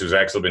 Joyce, who's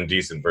actually been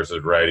decent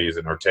versus righties,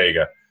 and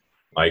Ortega.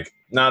 Like,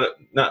 not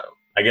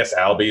I guess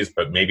Albies,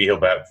 but maybe he'll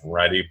bat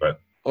righty.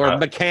 Or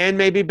McCann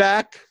may be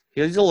back.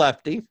 He's a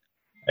lefty.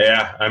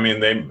 Yeah, I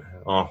mean,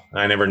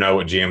 I never know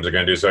what GMs are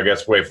going to do, so I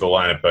guess wait for the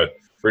lineup. But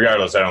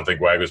regardless, I don't think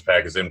Wagyu's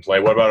Pack is in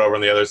play. What about over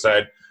on the other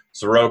side?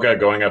 Soroka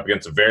going up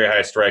against a very high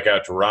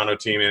strikeout Toronto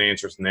team. Any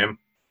interest in him?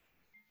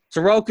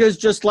 Soroka is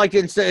just like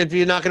if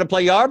you're not going to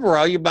play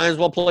Yarborough, you might as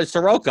well play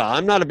Soroka.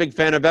 I'm not a big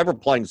fan of ever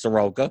playing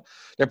Soroka.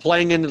 They're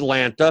playing in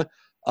Atlanta.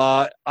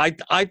 I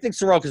think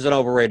Soroka's an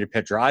overrated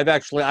pitcher. I've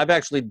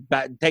actually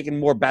taken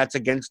more bats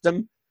against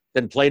him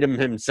than played him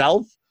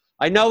himself.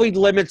 I know he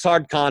limits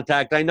hard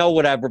contact. I know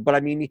whatever, but I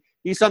mean,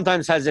 he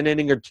sometimes has an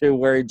inning or two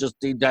where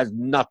he has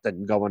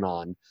nothing going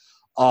on.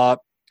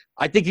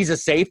 I think he's a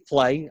safe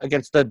play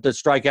against the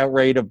strikeout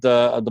rate of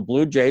the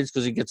Blue Jays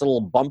because he gets a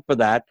little bump for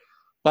that.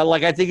 But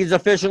like I think he's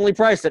efficiently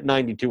priced at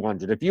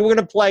 9,200. If you were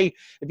going to play,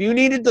 if you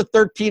needed the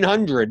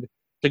 1,300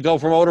 to go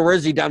from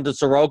Odorizzi down to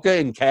Soroka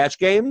in cash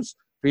games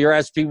for your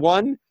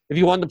SP1, if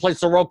you wanted to play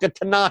Soroka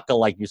Tanaka,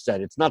 like you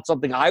said, it's not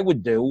something I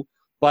would do.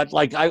 But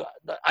like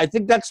I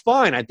think that's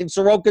fine. I think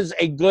Soroka's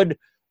a good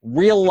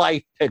real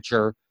life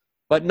pitcher,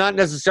 but not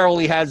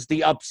necessarily has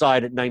the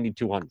upside at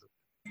 9,200.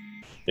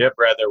 Yep,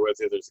 right there with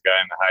you. There's a guy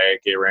in the high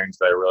 8K range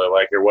that I really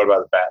like here. What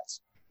about the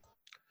bats?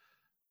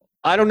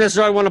 I don't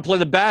necessarily want to play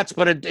the bats,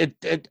 but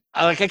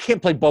I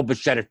can't play Bo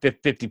Bichette at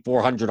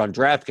 5,400 on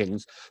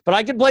DraftKings, but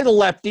I can play the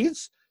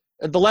lefties.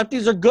 The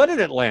lefties are good at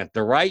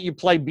Atlanta, right? You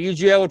play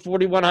Biggio at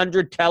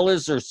 4,100,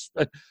 Tellez or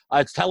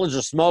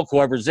Smoke,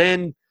 whoever's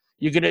in.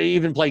 You could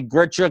even play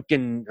Grichuk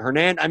and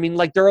Hernan. I mean,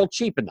 like, they're all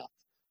cheap enough.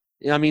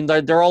 I mean,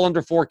 they're all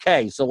under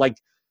 4K. So, like,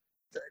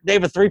 they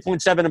have a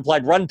 3.7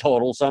 implied run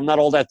total, so I'm not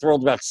all that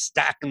thrilled about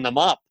stacking them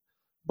up.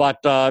 But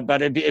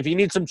if you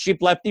need some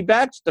cheap lefty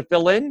bats to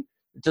fill in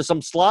to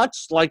some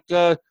slots, like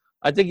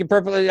I think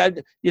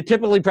you're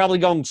typically probably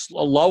going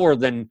lower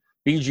than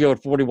Biggio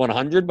at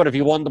 4,100. But if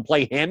you wanted to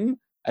play him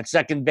at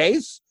second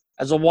base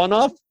as a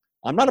one-off,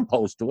 I'm not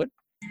opposed to it.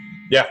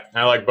 Yeah,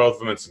 I like both of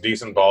them. It's a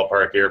decent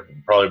ballpark here.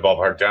 Probably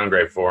ballpark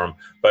downgrade for them.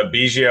 But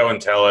Biggio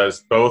and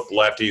Tellez, both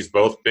lefties,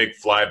 both big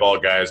fly ball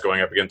guys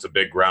going up against a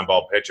big ground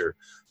ball pitcher.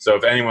 So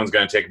if anyone's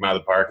going to take them out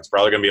of the park, it's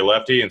probably going to be a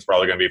lefty, and it's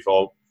probably going to be a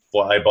full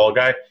fly ball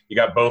guy. You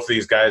got both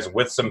these guys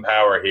with some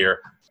power here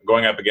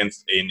going up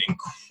against an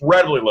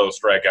incredibly low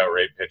strikeout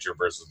rate pitcher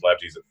versus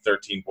lefties at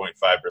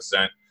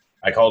 13.5%.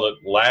 I called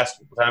it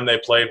last time they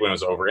played when it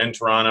was over in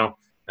Toronto.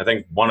 I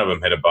think one of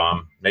them hit a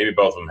bomb. Maybe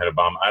both of them hit a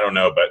bomb. I don't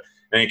know, but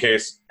in any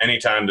case,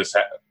 anytime this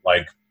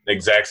the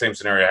exact same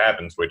scenario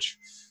happens, which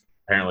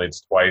apparently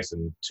it's twice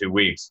in 2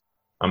 weeks,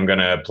 I'm going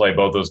to play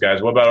both those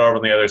guys. What about over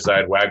on the other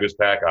side? Wagner's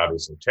pack,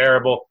 obviously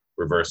terrible.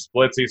 Reverse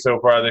splitsy so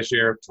far this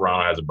year.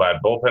 Toronto has a bad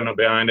bullpen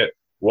behind it.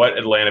 What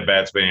Atlanta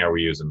bat spinning are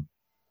we using?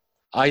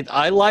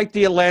 I like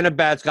the Atlanta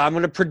bats. I'm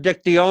going to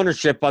predict the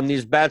ownership on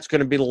these bats going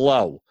to be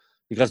low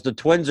because the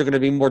Twins are going to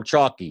be more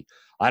chalky.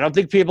 I don't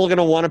think people are going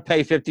to want to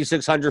pay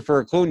 $5,600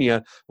 for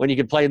Acuna when you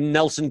can play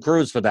Nelson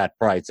Cruz for that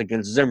price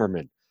against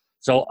Zimmerman.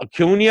 So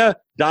Acuna,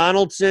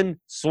 Donaldson,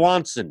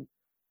 Swanson,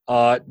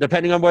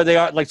 depending on where they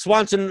are. Like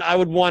Swanson, I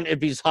would want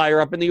if he's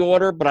higher up in the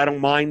order, but I don't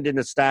mind in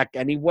a stack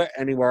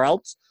anywhere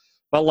else.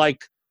 But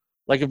like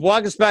if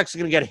Waguespack's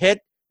going to get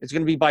hit, it's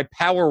going to be by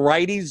power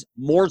righties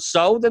more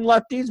so than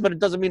lefties. But it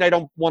doesn't mean I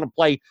don't want to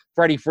play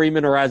Freddie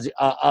Freeman or Ozzie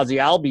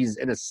Albies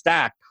in a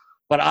stack.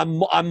 But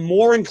I'm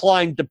more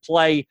inclined to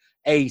play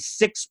a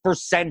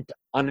 6%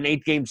 on an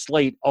 8-game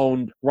slate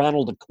owned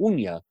Ronald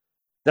Acuna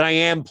than I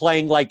am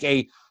playing like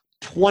a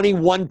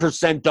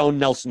 21% owned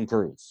Nelson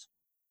Cruz.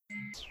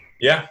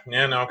 Yeah,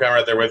 no, I'm kind of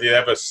right there with you. They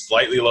have a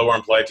slightly lower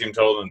implied team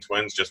total than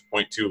Twins, just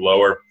 0.2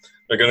 lower.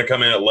 They're going to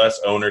come in at less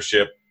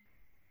ownership.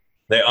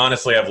 They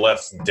honestly have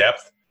less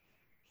depth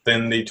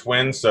than the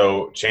Twins,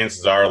 so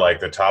chances are like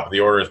the top of the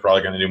order is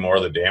probably going to do more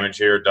of the damage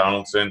here.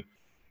 Donaldson,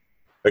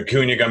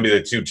 Acuna going to be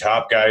the two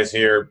top guys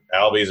here.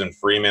 Albies and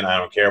Freeman. I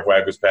don't care if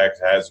Waguespack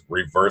has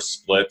reverse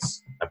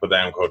splits. I put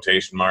that in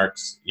quotation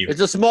marks. It's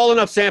a small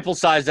enough sample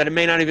size that it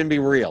may not even be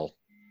real.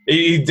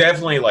 He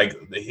definitely,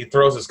 he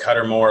throws his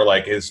cutter more.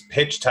 Like, his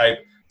pitch type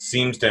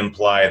seems to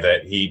imply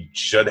that he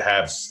should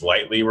have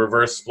slightly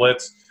reverse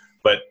splits,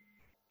 but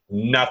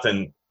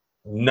nothing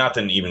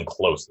even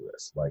close to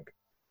this. Like,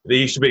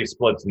 he should be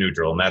splits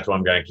neutral, and that's what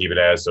I'm going to keep it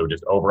as. So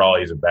just overall,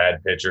 he's a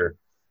bad pitcher.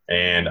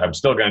 And I'm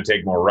still going to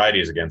take more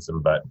righties against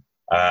him, but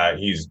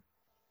he's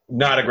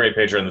not a great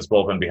pitcher, and this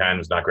bullpen behind him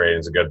is not great.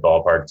 It's a good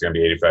ballpark. It's going to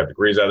be 85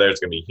 degrees out there. It's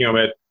going to be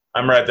humid.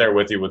 I'm right there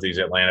with you with these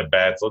Atlanta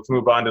bats. Let's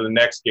move on to the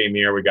next game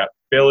here. We got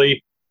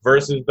Philly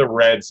versus the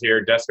Reds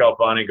here.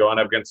 Descalfani going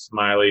up against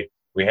Smiley.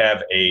 We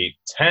have a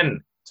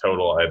 10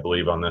 total, I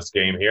believe, on this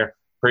game here.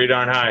 Pretty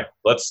darn high.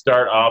 Let's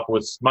start off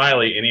with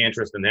Smiley. Any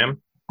interest in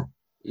him?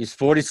 He's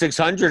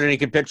 4,600, and he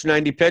can pitch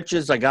 90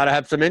 pitches. I got to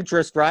have some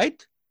interest,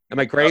 right? Am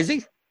I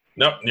crazy?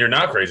 No, you're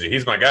not crazy.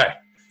 He's my guy.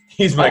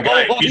 He's my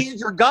guy.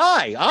 He's your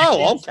guy.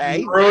 Oh,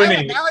 okay.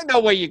 Now I know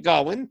where you're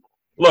going.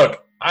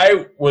 Look,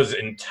 I was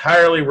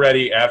entirely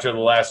ready after the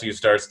last few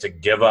starts to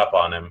give up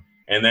on him,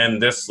 and then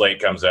this slate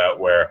comes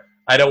out where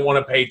I don't want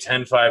to pay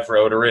 $10,500 for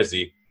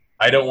Odorizzi.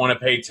 I don't want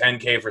to pay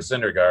 $10K for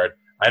Syndergaard.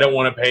 I don't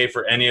want to pay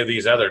for any of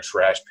these other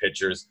trash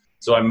pitchers,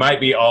 so I might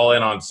be all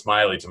in on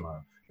Smiley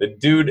tomorrow. The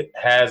dude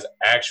has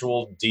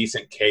actual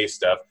decent K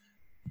stuff.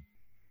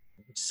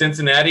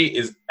 Cincinnati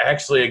is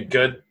actually a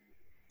good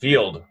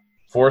field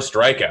for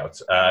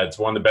strikeouts. It's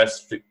one of the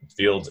best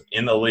fields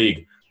in the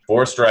league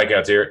for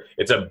strikeouts here.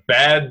 It's a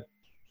bad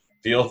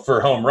field for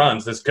home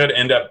runs. This could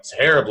end up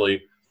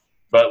terribly,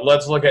 but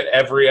let's look at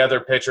every other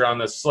pitcher on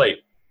this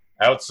slate.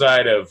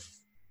 Outside of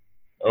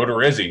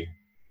Odorizzi,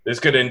 this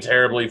could end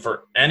terribly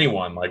for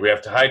anyone. Like, we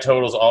have high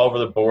totals all over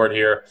the board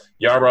here.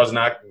 Yarborough's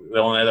not the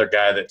only other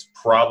guy that's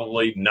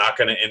probably not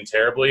going to end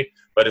terribly,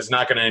 but it's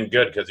not going to end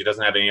good because he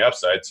doesn't have any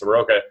upside.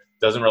 Soroka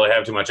doesn't really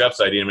have too much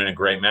upside, even in a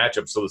great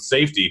matchup. So the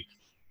safety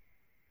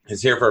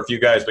is here for a few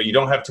guys, but you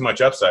don't have too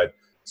much upside.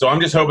 So I'm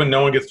just hoping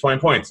no one gets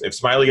 20 points. If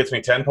Smiley gets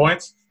me 10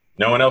 points,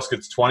 no one else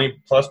gets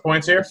 20-plus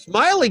points here?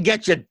 Smiley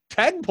gets you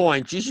 10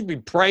 points. You should be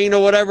praying to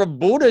whatever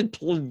Buddha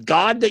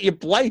God that you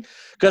play.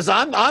 Because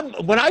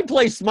when I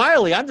play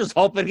Smiley, I'm just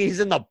hoping he's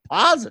in the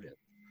positive.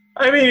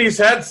 I mean, he's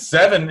had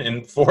 7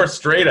 in 4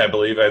 straight, I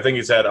believe. I think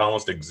he's had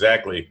almost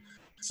exactly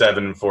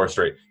 7 in 4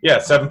 straight. Yeah,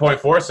 7.4,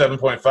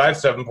 7.5,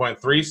 7.3,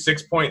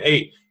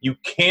 6.8. You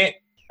can't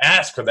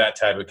ask for that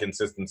type of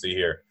consistency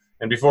here.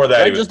 And before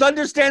that, just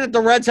understand that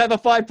the Reds have a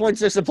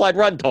 5.6 implied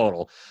run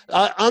total.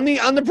 On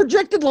the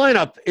projected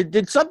lineup,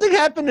 did something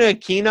happen to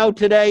Aquino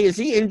today? Is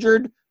he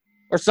injured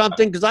or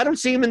something? Because I don't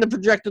see him in the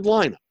projected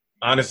lineup.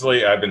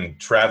 Honestly, I've been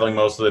traveling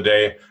most of the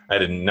day. I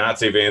did not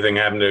see if anything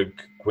happened to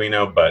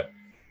Aquino, but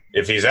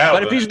if he's out,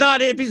 but if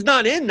he's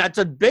not in, that's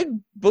a big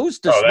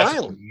boost to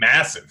Smiley. That's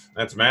massive.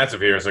 That's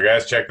massive here. So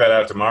guys, check that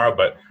out tomorrow.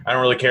 But I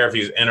don't really care if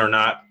he's in or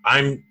not.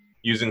 I'm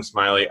using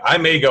Smiley. I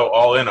may go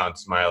all in on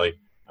Smiley.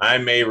 I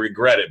may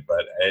regret it,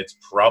 but it's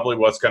probably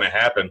what's going to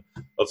happen.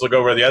 Let's look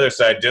over the other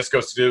side.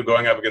 Disco Stu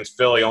going up against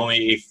Philly,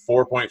 only a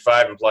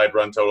 4.5 implied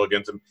run total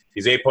against him.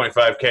 He's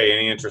 8.5K.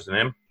 Any interest in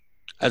him?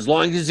 As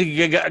long as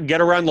he can get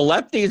around the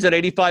lefties at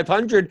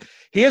 8,500,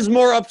 he has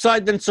more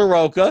upside than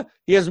Soroka.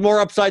 He has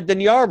more upside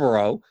than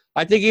Yarborough.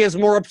 I think he has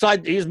more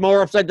upside. He's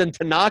more upside than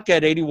Tanaka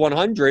at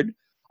 8,100.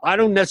 I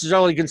don't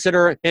necessarily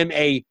consider him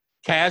a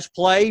cash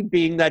play,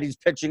 being that he's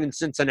pitching in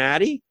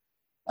Cincinnati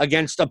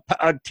against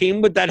a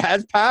team that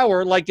has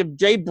power. Like if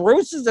Jay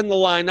Bruce is in the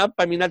lineup,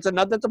 I mean, that's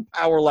a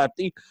power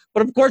lefty.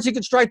 But of course, he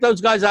could strike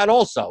those guys out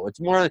also. It's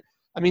more,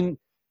 I mean,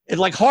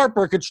 like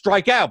Harper could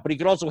strike out, but he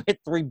could also hit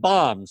 3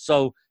 bombs.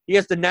 So he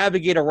has to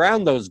navigate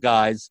around those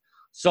guys.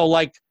 So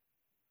like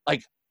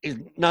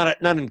not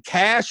in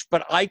cash,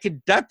 but I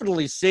could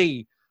definitely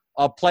see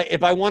a play.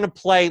 If I want to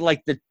play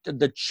like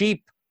the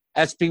cheap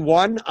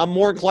SP1, I'm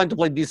more inclined to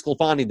play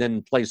DeSclafani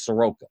than play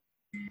Soroka.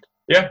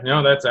 Yeah,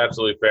 no, that's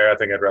absolutely fair. I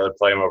think I'd rather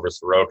play him over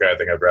Soroka. I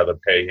think I'd rather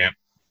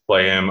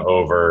play him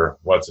over,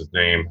 what's his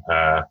name,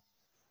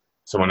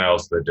 someone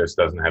else that just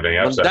doesn't have any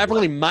upside.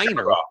 Definitely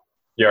Minor.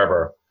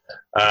 Yarborough.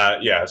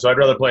 Yeah, so I'd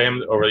rather play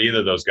him over either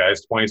of those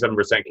guys.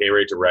 27% K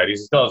rate to righties. He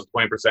still has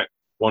a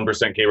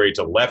 1% K rate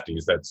to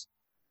lefties. That's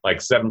like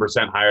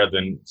 7% higher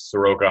than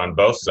Soroka on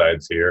both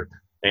sides here.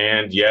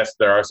 And yes,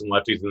 there are some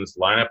lefties in this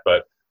lineup,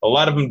 but a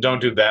lot of them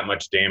don't do that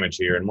much damage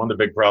here. And one of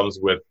the big problems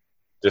with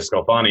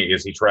DeSclafani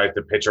is he tries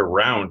to pitch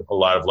around a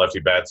lot of lefty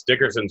bats.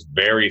 Dickerson's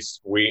very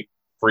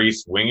free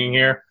swinging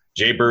here.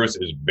 Jay Bruce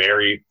is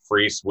very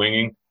free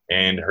swinging,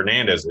 and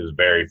Hernandez is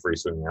very free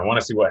swinging. I want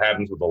to see what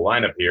happens with the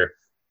lineup here,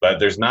 but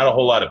there's not a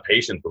whole lot of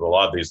patience with a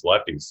lot of these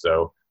lefties.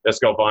 So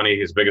DeSclafani,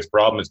 his biggest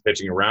problem is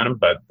pitching around him,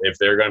 but if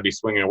they're going to be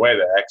swinging away,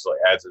 that actually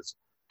adds his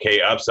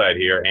K upside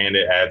here, and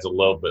it adds a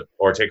little bit,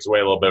 or takes away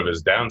a little bit of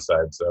his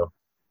downside. So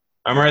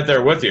I'm right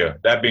there with you.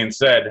 That being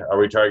said, are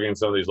we targeting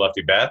some of these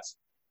lefty bats?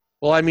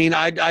 Well, I mean,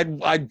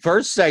 I'd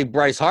first say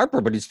Bryce Harper,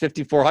 but he's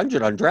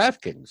 5,400 on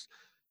DraftKings,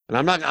 and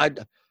I'm not.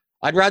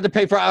 I'd rather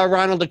pay for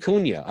Ronald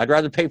Acuna. I'd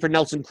rather pay for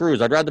Nelson Cruz.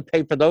 I'd rather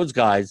pay for those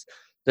guys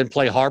than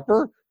play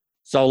Harper.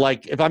 So,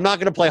 like, if I'm not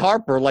going to play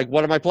Harper, like,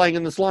 what am I playing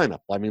in this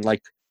lineup? I mean,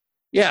 like,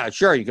 yeah,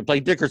 sure, you could play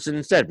Dickerson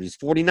instead, but he's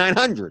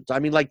 4,900. I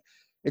mean, like,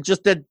 it's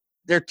just that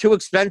they're too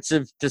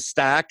expensive to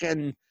stack,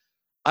 and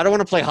I don't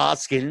want to play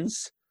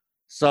Hoskins.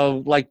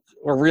 So, like,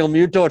 or Real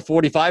Muto at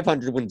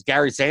 4,500 when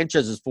Gary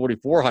Sanchez is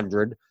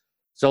 4,400.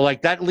 So,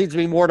 like, that leads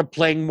me more to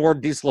playing more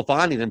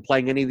DeSclafani than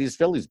playing any of these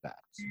Phillies bats.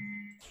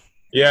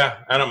 Yeah,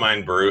 I don't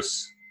mind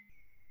Bruce,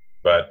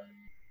 but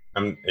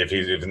if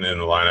he's even in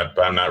the lineup,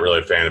 I'm not really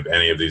a fan of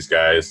any of these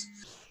guys.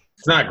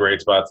 It's not a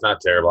great spot. It's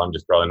not terrible. I'm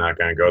just probably not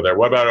going to go there.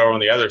 What about over on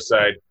the other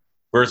side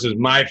versus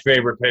my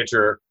favorite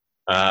pitcher,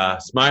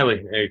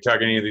 Smiley? Are you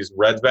talking any of these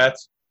Reds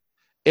bats?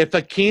 If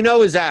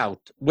Aquino is out,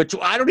 which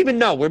I don't even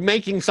know, we're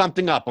making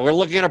something up. We're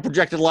looking at a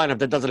projected lineup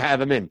that doesn't have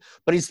him in,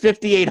 but he's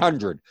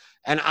 5,800,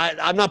 and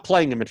I'm not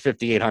playing him at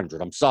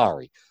 5,800. I'm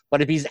sorry.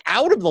 But if he's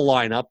out of the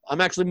lineup,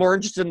 I'm actually more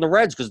interested in the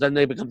Reds because then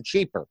they become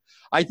cheaper.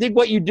 I think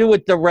what you do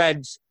with the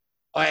Reds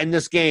in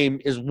this game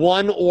is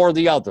one or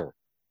the other.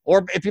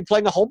 Or if you're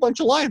playing a whole bunch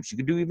of lineups, you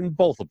could do even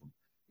both of them.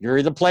 You're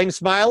either playing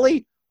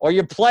Smiley or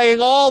you're playing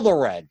all the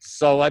Reds.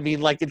 So, I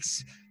mean, like,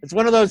 it's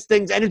one of those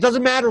things. And it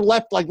doesn't matter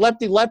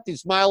lefty.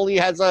 Smiley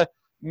has a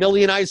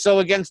million ISO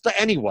against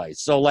anyway.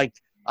 So, like,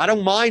 I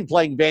don't mind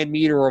playing Van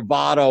Meter or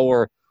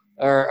Votto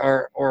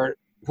or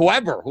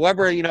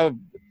whoever, you know,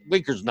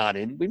 Winker's not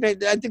in.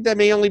 I think that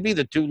may only be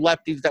the 2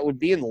 lefties that would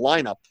be in the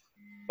lineup.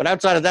 But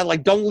outside of that,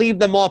 like, don't leave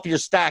them off your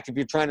stack if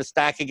you're trying to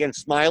stack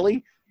against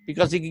Smiley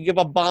because he can give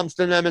up bombs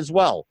to them as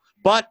well.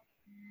 But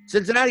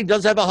Cincinnati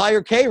does have a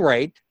higher K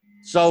rate.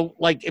 So,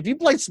 like, if you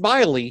play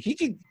Smiley, he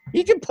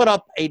can put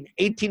up an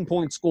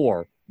 18-point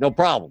score, no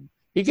problem.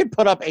 He can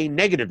put up a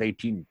negative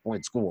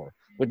 18-point score.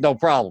 with no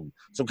problem.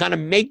 So kind of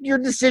make your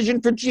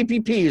decision for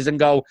GPPs and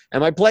go,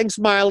 am I playing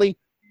Smiley?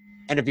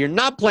 And if you're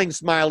not playing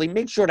Smiley,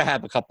 make sure to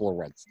have a couple of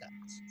red stacks.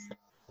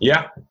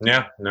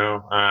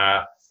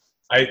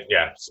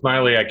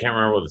 Smiley, I can't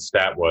remember what the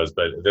stat was,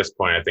 but at this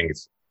point, I think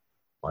it's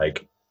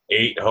like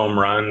 8 home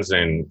runs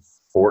and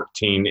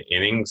 14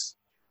 innings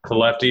to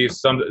lefties.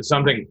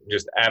 Something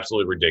just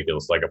absolutely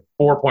ridiculous, like a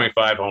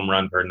 4.5 home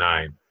run per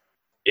 9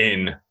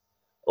 in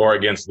or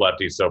against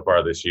lefties so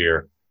far this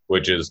year,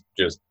 which is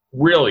just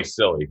really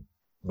silly.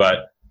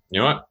 But you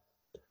know what?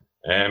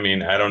 I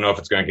mean, I don't know if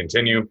it's going to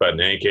continue, but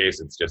in any case,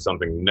 it's just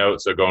something to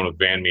note. So going with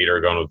Van Meter,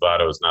 going with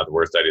Votto is not the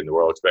worst idea in the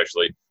world,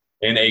 especially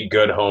in a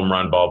good home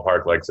run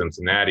ballpark like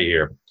Cincinnati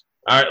here.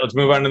 All right, let's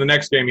move on to the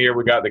next game here.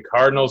 We got the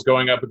Cardinals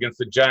going up against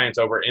the Giants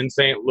over in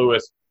St.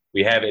 Louis.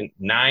 We have a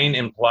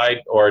 9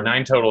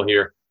 total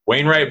here.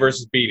 Wainwright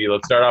versus Beatty.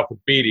 Let's start off with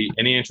Beatty.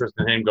 Any interest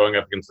in him going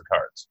up against the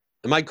Cards?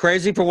 Am I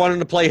crazy for wanting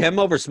to play him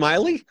over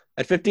Smiley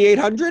at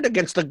 5,800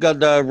 against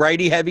the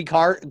righty-heavy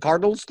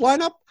Cardinals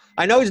lineup?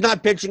 I know he's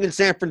not pitching in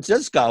San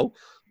Francisco,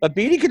 but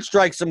Beatty could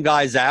strike some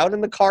guys out,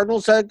 and the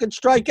Cardinals could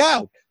strike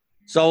out.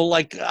 So,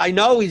 like, I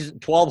know he's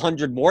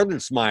 1,200 more than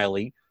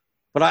Smiley,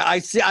 but I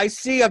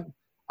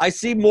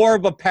see more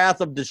of a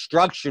path of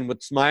destruction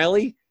with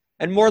Smiley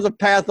and more the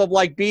path of,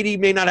 like, Beatty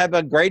may not have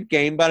a great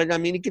game, but, I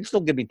mean, he can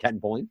still give me 10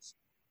 points.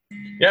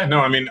 Yeah, no,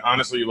 I mean,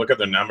 honestly, you look at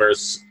the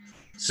numbers,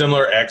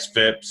 similar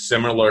xFIP,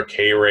 similar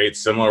K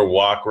rates, similar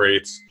walk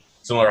rates,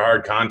 similar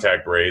hard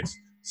contact rates,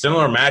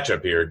 similar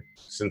matchup here,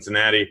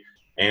 Cincinnati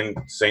and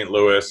St.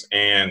 Louis.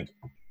 And,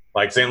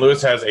 like, St.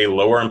 Louis has a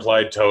lower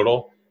implied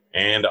total,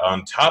 and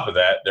on top of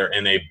that, they're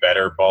in a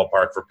better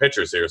ballpark for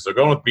pitchers here. So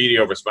going with Beatty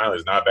over Smiley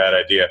is not a bad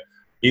idea.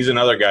 He's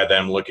another guy that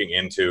I'm looking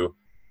into.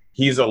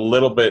 He's a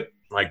little bit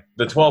like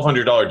the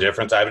 $1,200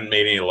 difference. I haven't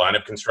made any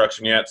lineup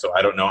construction yet, so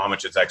I don't know how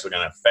much it's actually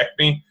going to affect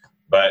me.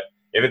 But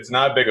if it's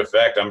not a big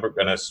effect, I'm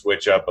going to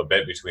switch up a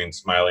bit between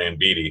Smiley and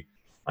Beatty.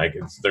 Like,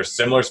 they're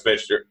similar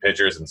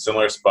pitchers in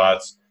similar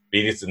spots.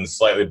 Beatty's in a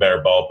slightly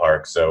better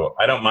ballpark, so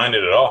I don't mind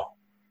it at all.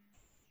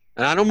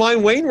 And I don't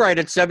mind Wainwright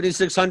at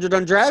 7,600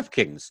 on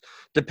DraftKings.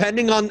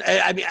 Depending on,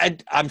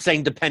 I'm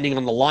saying depending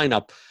on the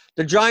lineup.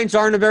 The Giants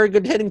aren't a very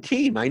good hitting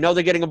team. I know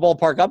they're getting a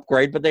ballpark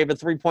upgrade, but they have a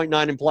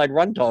 3.9 implied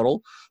run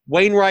total.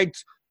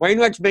 Wainwright's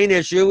main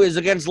issue is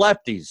against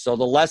lefties. So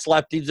the less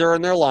lefties are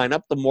in their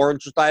lineup, the more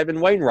interest I have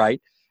in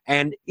Wainwright.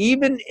 And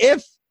even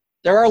if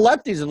there are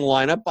lefties in the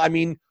lineup, I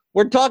mean,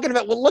 we're talking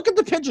about, well, look at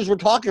the pitchers we're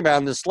talking about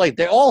on this slate.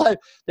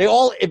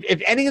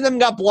 If any of them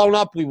got blown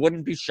up, we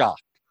wouldn't be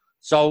shocked.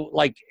 So,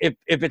 like, if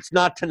it's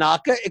not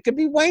Tanaka, it could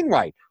be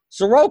Wainwright.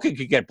 Soroka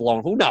could get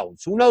blown. Who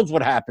knows? Who knows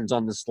what happens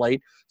on the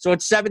slate? So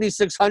at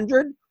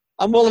 7,600,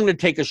 I'm willing to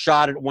take a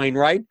shot at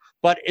Wainwright.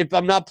 But if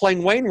I'm not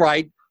playing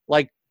Wainwright,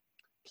 like,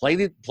 play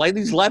these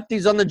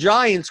lefties on the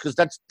Giants, because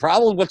that's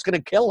probably what's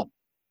going to kill them.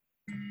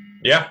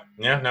 Yeah,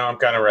 no, I'm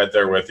kind of right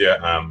there with you.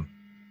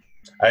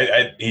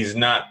 He's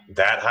not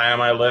that high on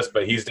my list,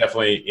 but he's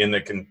definitely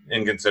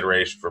in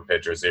consideration for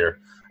pitchers here.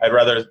 I'd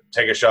rather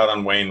take a shot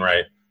on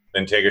Wainwright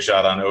than take a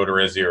shot on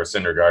Odorizzi or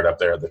Syndergaard up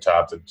there at the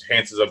top. The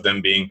chances of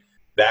them being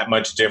that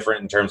much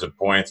different in terms of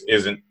points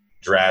isn't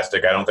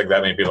drastic. I don't think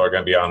that many people are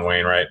going to be on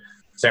Wainwright.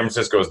 San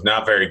Francisco is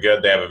not very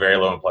good. They have a very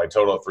low implied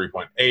total of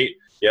 3.8.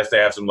 Yes, they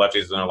have some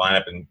lefties in their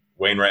lineup, and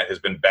Wainwright has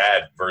been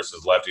bad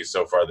versus lefties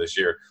so far this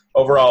year.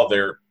 Overall,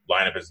 their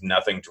lineup is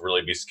nothing to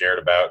really be scared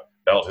about.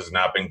 Belt has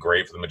not been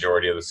great for the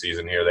majority of the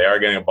season here. They are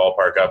getting a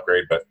ballpark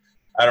upgrade, but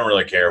I don't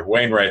really care.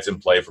 Wainwright's in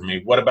play for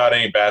me. What about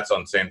any bats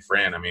on San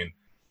Fran? I mean,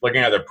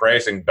 looking at their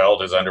pricing,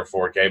 Belt is under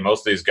 4K.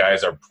 Most of these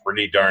guys are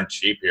pretty darn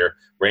cheap here.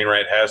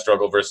 Wainwright has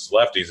struggled versus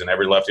lefties, and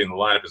every lefty in the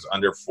lineup is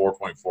under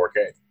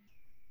 4.4K.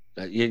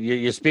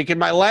 You're speaking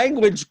my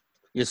language.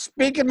 You're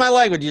speaking my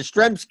language.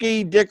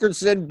 Yastrzemski,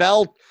 Dickerson,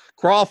 Belt,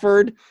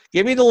 Crawford.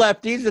 Give me the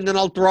lefties, and then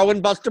I'll throw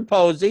in Buster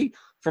Posey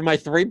for my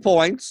 3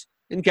 points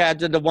in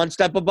Cadden, the one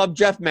step above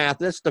Jeff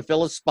Mathis to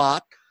fill a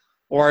spot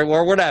or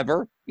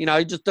whatever. You know,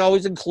 you just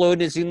always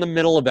include is in the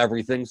middle of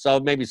everything, so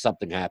maybe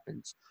something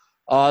happens.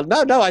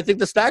 No, I think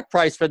the stack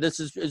price for this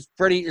is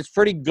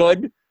pretty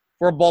good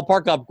for a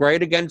ballpark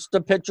upgrade against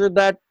a pitcher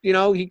that, you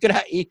know, he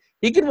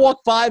could walk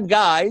 5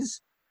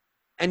 guys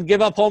and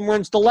give up home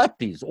runs to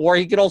lefties, or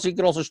he could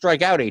also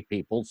strike out 8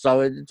 people.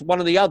 So it's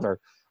one or the other.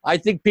 I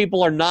think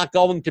people are not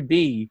going to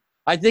be.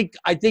 I think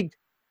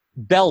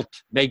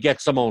Belt may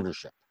get some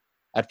ownership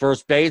at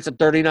first base at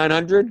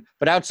 3,900,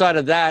 but outside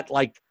of that,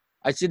 like,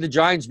 I see the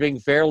Giants being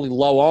fairly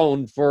low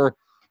owned for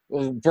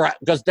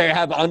because they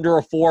have under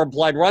a 4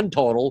 implied run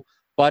total.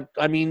 But,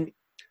 I mean,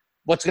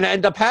 what's going to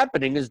end up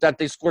happening is that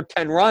they score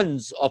 10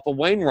 runs off of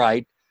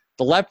Wainwright,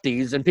 the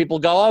lefties, and people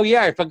go, oh,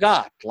 yeah, I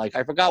forgot. Like,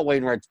 I forgot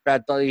Wainwright's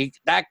bad.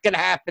 That can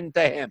happen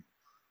to him.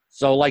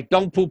 So, like,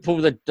 don't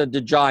poo-poo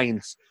the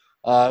Giants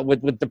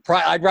with the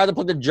price. I'd rather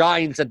put the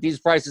Giants at these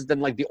prices than,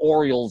 like, the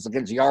Orioles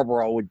against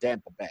Yarborough and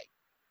Tampa Bay.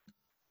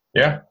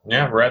 Yeah,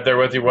 right there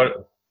with you.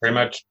 Pretty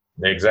much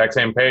the exact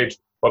same page.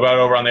 What about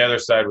over on the other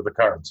side with the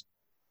Cards?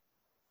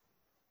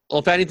 Well,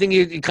 if anything,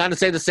 you kind of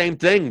say the same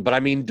thing. But, I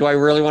mean, do I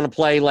really want to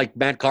play, like,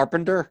 Matt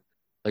Carpenter?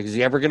 Like, is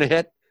he ever going to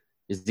hit?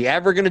 Is he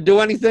ever going to do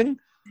anything?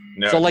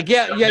 No. So, like,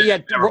 yeah.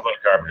 Never play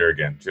Carpenter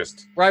again.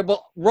 Just right.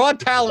 Well, raw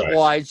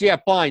talent-wise, yeah,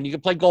 fine. You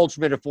can play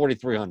Goldschmidt at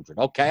 4,300.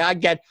 Okay, I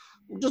get.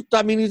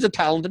 He's a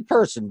talented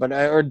person, but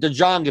or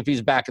DeJong if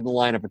he's back in the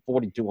lineup at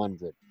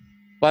 4,200.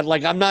 But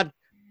like, I'm not.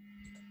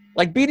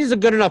 Like, Beattie's a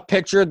good enough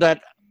pitcher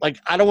that like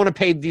I don't want to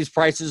pay these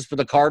prices for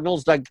the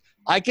Cardinals. Like,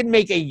 I can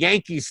make a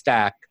Yankee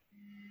stack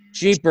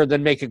cheaper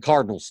than make a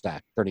Cardinals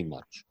stack, pretty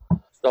much.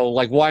 So,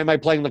 like, why am I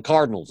playing the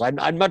Cardinals?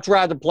 I'd much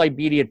rather play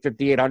Beattie at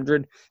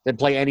 5,800 than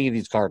play any of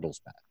these Cardinals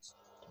backs.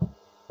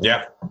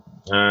 Yeah,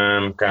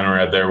 I'm kind of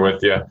right there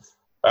with you.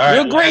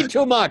 You agreed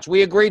too much.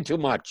 We agreed too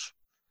much.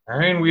 I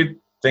mean, we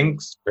think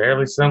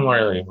fairly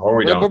similarly, or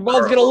we don't. We're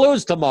both going to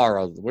lose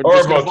tomorrow. We're or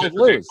just both going to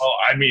lose. Well,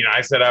 I mean,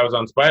 I said I was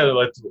on Spider.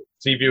 Let's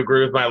see if you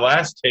agree with my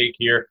last take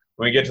here.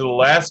 When we get to the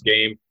last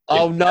game.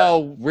 Oh,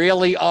 no.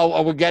 Really?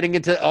 Oh, we're getting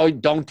into –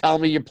 don't tell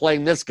me you're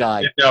playing this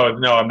guy. No,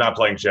 I'm not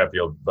playing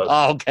Sheffield. But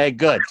okay,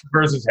 good.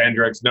 Versus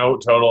Hendricks. No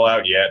total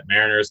out yet.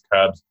 Mariners,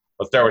 Cubs.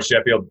 Let's start with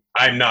Sheffield.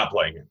 I'm not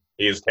playing him.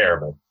 He is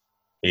terrible.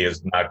 He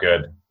is not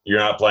good. You're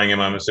not playing him,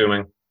 I'm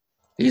assuming?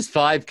 He's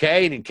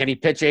 5K, and can he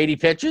pitch 80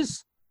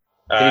 pitches?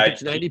 Can he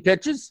pitch 90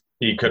 pitches?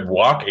 He could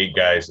walk 8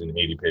 guys in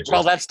 80 pitches.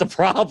 Well, that's the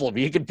problem.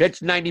 He can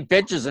pitch 90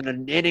 pitches in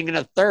an inning and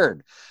a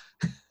third.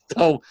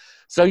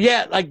 So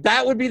yeah, like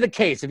that would be the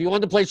case. If you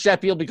wanted to play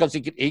Sheffield because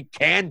he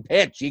can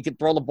pitch, he can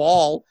throw the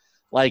ball,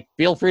 like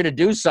feel free to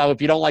do so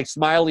if you don't like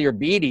Smiley or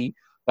Beattie.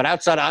 But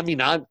outside, I mean,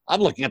 I'm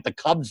looking at the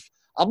Cubs.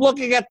 I'm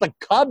looking at the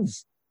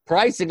Cubs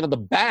pricing of the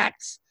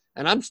bats,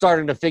 and I'm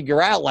starting to figure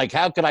out like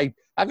how could I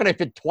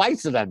fit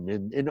twice of them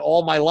in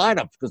all my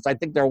lineups because I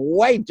think they're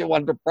way too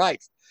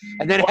underpriced.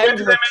 And then we'll get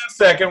to them in a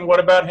second. What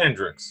about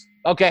Hendricks?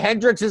 Okay,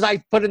 Hendricks is I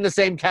put in the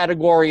same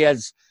category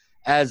as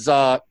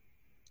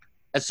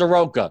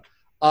Soroka.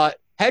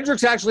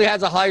 Hendricks actually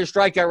has a higher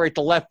strikeout rate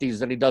to lefties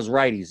than he does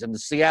righties, and the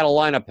Seattle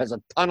lineup has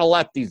a ton of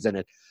lefties in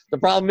it. The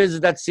problem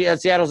is that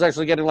Seattle's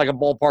actually getting like a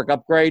ballpark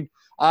upgrade.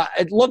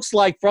 It looks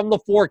like from the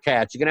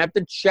forecast, you're going to have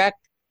to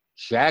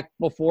check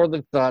before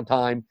the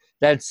time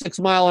that 6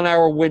 mile an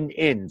hour wind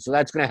in, so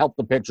that's going to help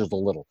the pitchers a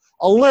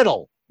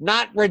little,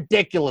 not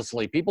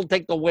ridiculously. People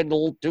take the wind a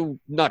little too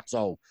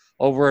nutso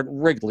over at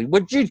Wrigley,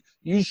 which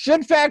you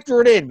should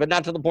factor it in, but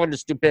not to the point of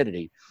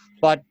stupidity.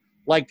 But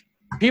like,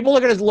 people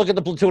are going to look at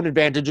the platoon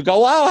advantage and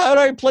go, "Oh, how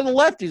do I play the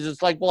lefties?"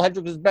 It's like, well,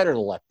 Hendricks is better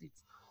than lefties.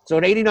 So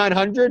at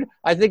 8,900,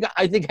 I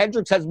think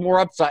Hendricks has more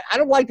upside. I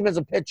don't like him as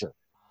a pitcher,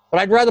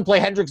 but I'd rather play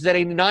Hendricks at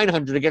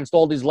 8,900 against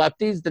all these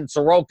lefties than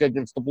Soroka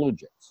against the Blue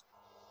Jays.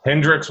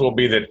 Hendricks will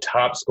be the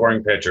top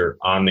scoring pitcher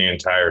on the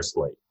entire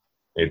slate.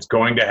 It's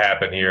going to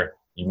happen here.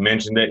 You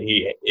mentioned it.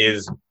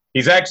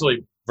 He's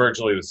actually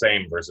virtually the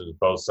same versus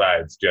both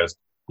sides. Just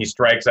he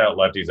strikes out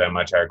lefties at a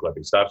much higher clip.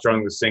 He stops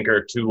throwing the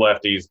sinker to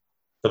lefties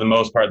for the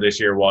most part this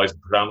year, while he's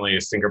predominantly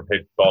a sinker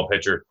ball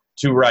pitcher,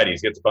 2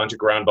 righties, gets a bunch of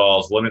ground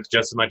balls, limits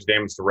just as much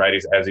damage to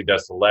righties as he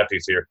does to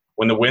lefties here.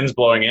 When the wind's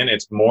blowing in,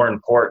 it's more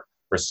important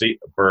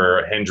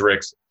for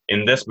Hendricks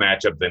in this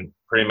matchup than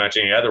pretty much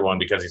any other one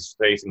because he's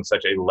facing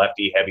such a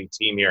lefty-heavy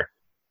team here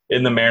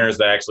in the Mariners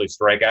that actually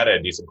strike out at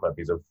a decent clip.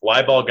 He's a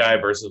fly ball guy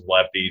versus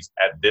lefties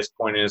at this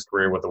point in his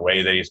career with the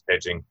way that he's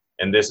pitching,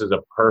 and this is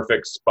a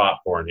perfect spot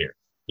for him here.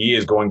 He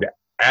is going to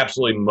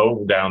absolutely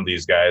mow down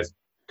these guys.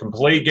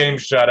 Complete game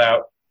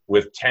shutout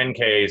with 10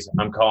 Ks.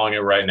 I'm calling it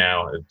right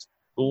now. It's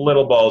a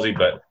little ballsy,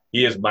 but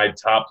he is my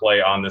top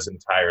play on this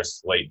entire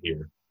slate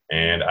here.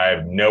 And I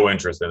have no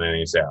interest in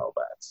any Seattle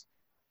bats.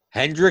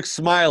 Hendricks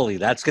Smiley,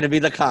 that's going to be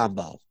the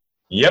combo.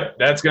 Yep,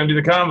 that's going to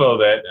be the combo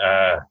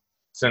that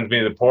sends me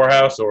to the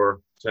poorhouse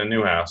or to a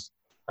new house.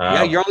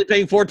 Yeah, you're only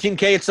paying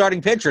 14K at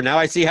starting pitcher. Now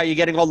I see how you're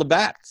getting all the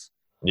bats.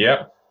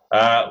 Yep.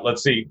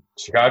 Let's see.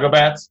 Chicago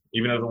bats,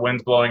 even if the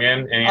wind's blowing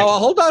in.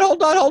 Hold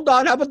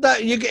on. How about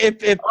that?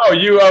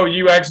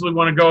 You actually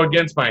want to go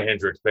against my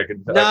Hendricks pick?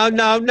 No.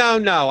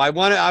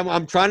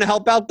 I'm trying to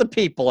help out the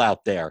people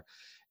out there.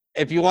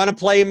 If you want to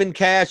play him in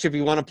cash, if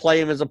you want to play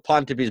him as a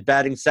punt, if he's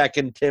batting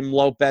second, Tim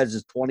Lopez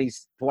is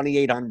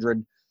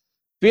 2,800.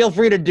 Feel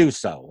free to do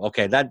so.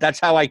 Okay, that's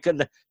how I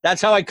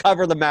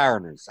cover the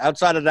Mariners.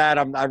 Outside of that,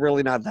 I'm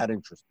really not that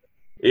interested.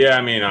 Yeah,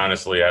 I mean,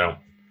 honestly, I don't.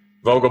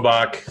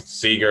 Vogelbach,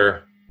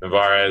 Seager,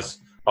 Navarez,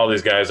 all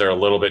these guys are a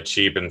little bit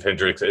cheap, and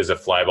Hendricks is a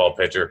fly ball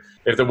pitcher.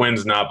 If the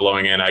wind's not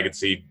blowing in, I could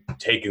see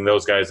taking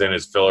those guys in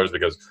as fillers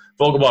because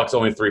Vogelbach's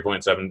only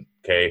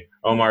 3.7K,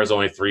 Omar's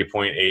only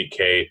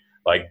 3.8K.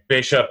 Like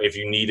Bishop, if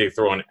you need to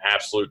throw an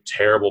absolute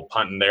terrible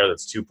punt in there,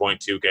 that's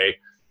 2.2K.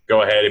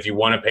 Go ahead. If you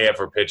want to pay up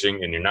for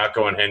pitching and you're not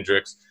going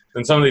Hendricks,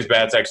 then some of these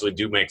bats actually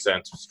do make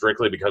sense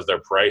strictly because they're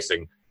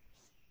pricing.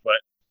 But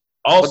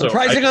also, the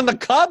pricing on the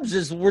Cubs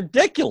is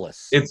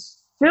ridiculous.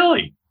 It's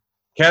silly.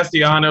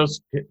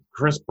 Castellanos,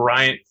 Chris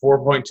Bryant,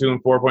 4.2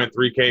 and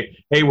 4.3K.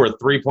 Hayward,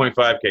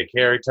 3.5K.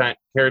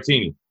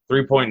 Caratini,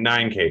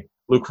 3.9K.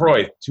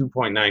 Lucroy,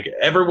 2.9K.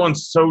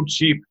 Everyone's so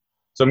cheap.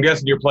 So I'm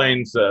guessing you're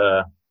playing,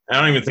 I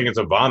don't even think it's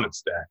a vomit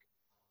stack.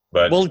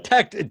 But well,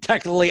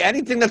 technically,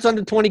 anything that's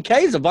under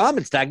 20K is a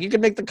vomit stack. You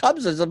can make the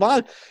Cubs as a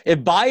vomit.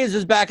 If Baez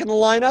is back in the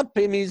lineup,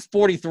 I mean, he's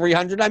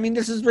 4,300. I mean,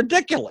 this is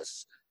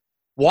ridiculous.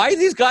 Why are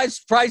these guys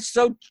priced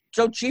so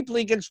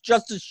cheaply against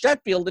Justice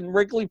Sheffield in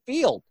Wrigley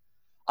Field?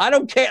 I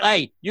don't care.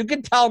 Hey, you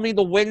can tell me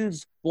the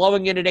wind's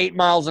blowing in at 8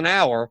 miles an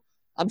hour.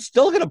 I'm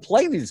still going to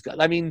play these guys.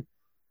 I mean,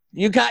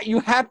 you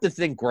have to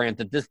think, Grant,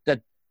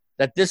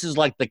 that this is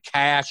like the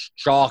cash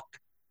chalk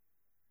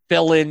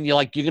fill in.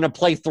 You're going to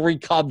play 3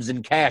 Cubs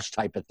in cash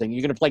type of thing.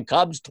 You're going to play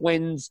Cubs,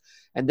 Twins,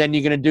 and then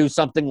you're going to do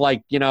something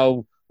like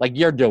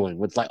you're doing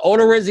with like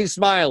Odorizzi,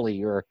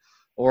 Smiley,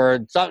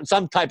 or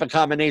some type of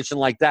combination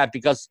like that.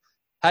 Because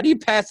how do you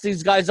pass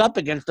these guys up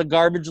against a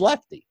garbage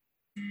lefty?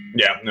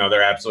 Yeah, no,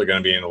 they're absolutely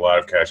going to be in a lot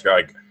of cash.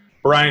 Like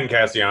Bryant and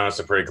Castellanos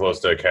are pretty close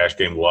to a cash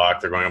game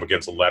lock. They're going up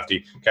against a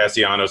lefty.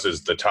 Castellanos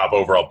is the top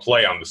overall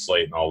play on the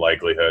slate in all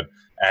likelihood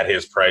at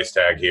his price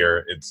tag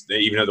here. It's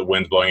even though the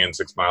wind's blowing in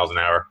 6 miles an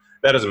hour,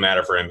 that doesn't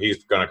matter for him.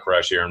 He's going to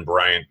crush here, and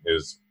Bryant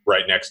is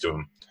right next to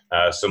him.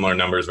 Similar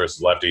numbers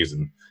versus lefties,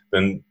 and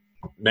then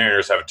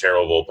Mariners have a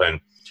terrible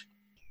bullpen.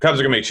 Cubs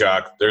are going to make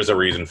chalk. There's a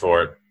reason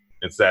for it.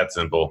 It's that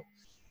simple.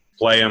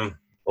 Play him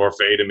or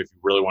fade him if you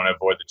really want to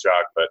avoid the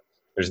chalk, but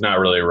there's not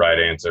really a right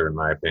answer, in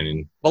my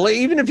opinion. Well,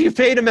 even if you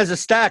fade him as a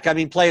stack, I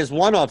mean, play as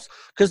one-offs,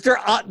 because they're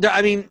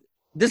I mean,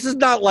 this is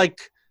not like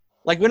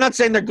we're not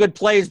saying they're good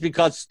plays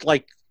because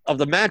like of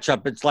the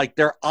matchup. It's like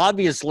they're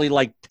obviously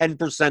like 10%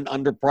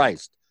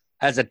 underpriced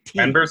as a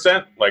team.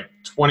 10%, like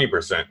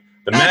 20%.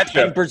 The Not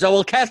matchup. 10%.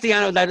 Well,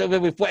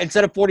 Castellanos,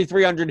 instead of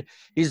 4,300,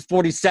 he's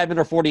 4,700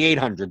 or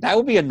 4,800. That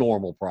would be a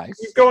normal price.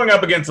 He's going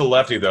up against a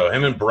lefty, though.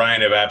 Him and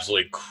Bryant have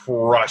absolutely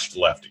crushed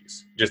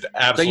lefties. Just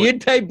absolutely. So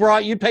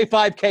you'd pay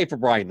 $5K for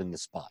Bryant in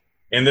this spot.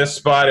 In this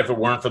spot, if it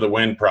weren't for the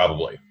wind,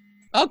 probably.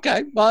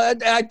 Okay. Well,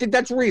 I think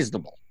that's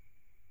reasonable.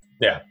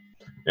 Yeah.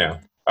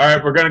 All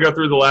right, we're going to go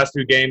through the last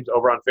 2 games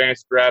over on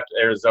Fantasy Draft.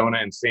 Arizona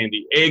and San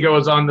Diego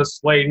is on the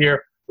slate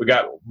here. We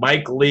got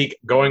Mike Leake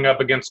going up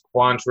against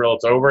Quantrill.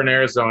 It's over in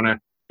Arizona.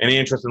 Any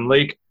interest in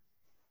Leake?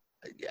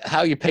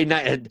 How you pay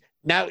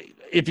now?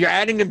 If you're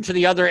adding him to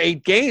the other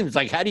 8 games,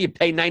 like how do you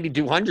pay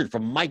 $9,200 for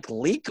Mike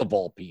Leake of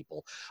all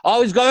people?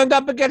 Oh, he's going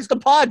up against the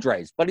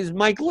Padres, but he's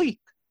Mike Leake.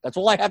 That's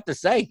all I have to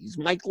say. He's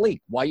Mike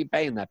Leake. Why are you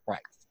paying that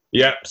price?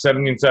 Yeah,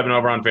 17-7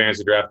 over on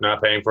Fantasy Draft.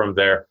 Not paying for him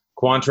there.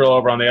 Quantrill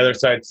over on the other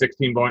side,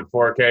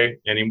 16.4K.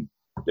 Any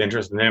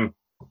interest in him?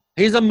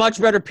 He's a much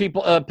better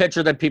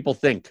pitcher than people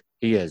think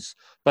he is.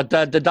 But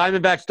the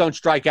Diamondbacks don't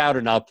strike out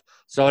enough.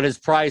 So at his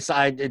price,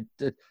 I'd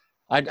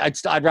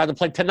rather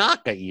play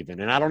Tanaka even,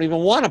 and I don't even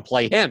want to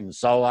play him.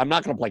 So I'm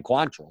not going to play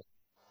Quantrill.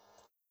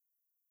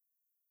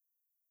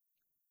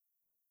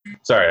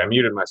 Sorry, I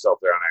muted myself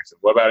there on accident.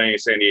 What about any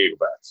San Diego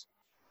bats?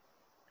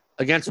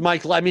 Against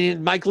Mike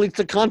Leake's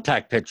a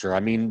contact pitcher. I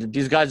mean,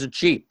 these guys are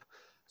cheap.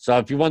 So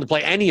if you want to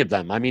play any of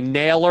them, I mean,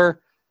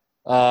 Naylor,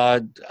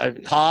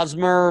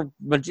 Hosmer,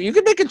 but you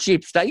can make a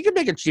cheap stack. You can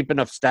make a cheap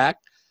enough stack.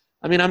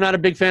 I mean, I'm not a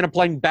big fan of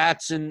playing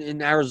bats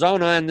in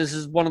Arizona, and this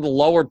is one of the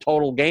lower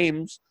total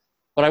games.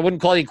 But I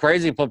wouldn't call you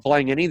crazy for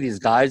playing any of these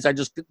guys. I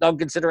just don't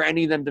consider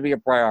any of them to be a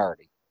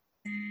priority.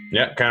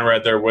 Yeah, kind of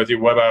right there with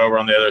you. What about over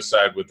on the other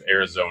side with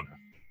Arizona?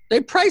 They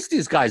price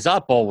these guys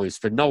up always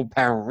for no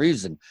apparent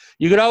reason.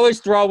 You could always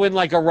throw in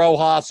like a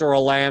Rojas or a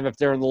Lamb if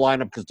they're in the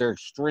lineup because they're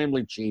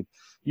extremely cheap.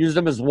 Use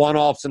them as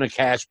one-offs in a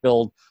cash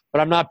build. But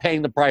I'm not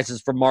paying the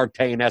prices for Marte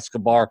and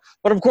Escobar.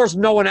 But, of course,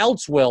 no one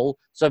else will.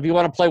 So if you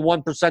want to play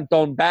 1%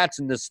 owned bats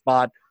in this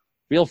spot,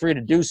 feel free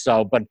to do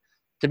so. But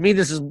to me,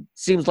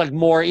 seems like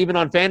more, even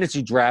on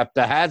Fantasy Draft,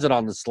 that has it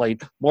on the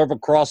slate, more of a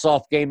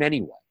cross-off game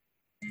anyway.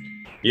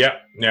 Yeah,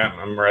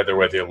 I'm right there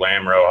with you.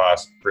 Lamb,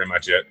 Rojas, pretty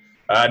much it.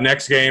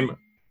 Next game,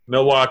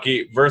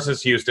 Milwaukee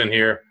versus Houston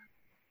here.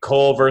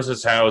 Cole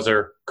versus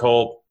Hauser.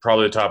 Cole,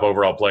 probably the top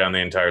overall play on the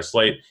entire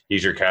slate.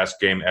 He's your cash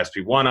game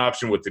SP1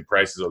 option with the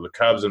prices of the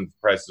Cubs and the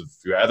prices of a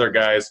few other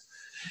guys.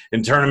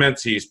 In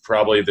tournaments, he's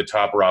probably the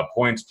top raw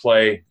points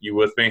play. You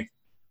with me?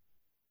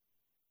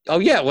 Oh,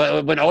 yeah.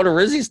 When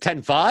Odorizzi's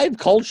 10.5,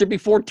 Cole should be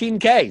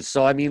 14K.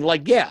 So, I mean,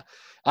 yeah.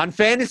 On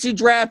Fantasy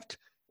Draft,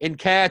 in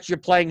cash, you're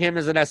playing him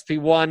as an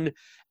SP1.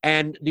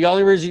 And the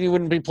only reason you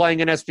wouldn't be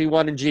playing an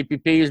SP1 in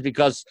GPP is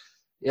because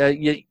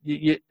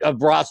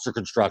of roster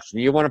construction.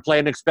 You want to play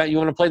you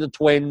want to play the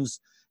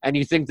Twins, and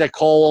you think that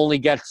Cole only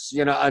gets,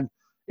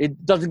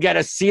 it doesn't get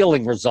a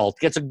ceiling result.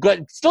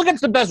 Still gets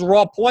the best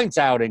raw points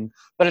outing,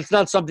 but it's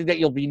not something that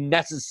you'll be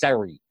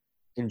necessary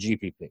in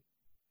GPP.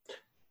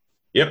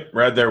 Yep,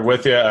 right there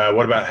with you.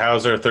 What about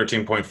Hauser,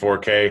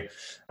 13.4K?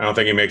 I don't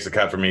think he makes the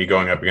cut for me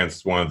going up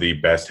against one of the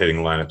best hitting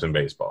lineups in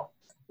baseball.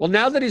 Well,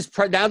 now that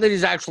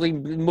he's actually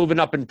moving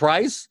up in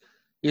price,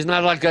 he's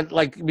not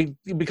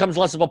he becomes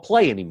less of a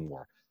play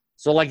anymore.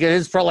 So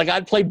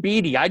I'd play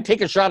Beatty. I'd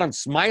take a shot on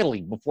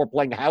Smiley before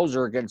playing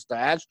Hauser against the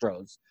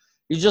Astros.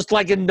 He's just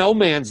like in no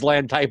man's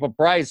land type of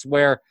price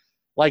where,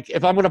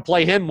 if I'm going to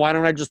play him, why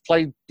don't I just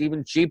play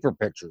even cheaper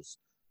pitchers?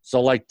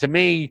 So, to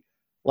me,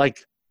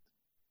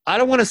 I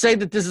don't want to say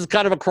that this is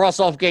kind of a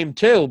cross-off game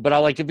too,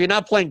 but if you're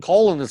not playing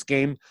Cole in this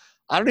game,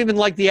 I don't even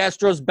like the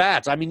Astros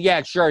bats. I mean,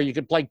 yeah, sure, you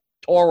could play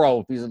Toro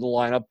if he's in the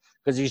lineup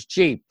because he's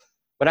cheap.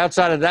 But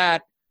outside of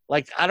that,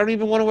 like, I don't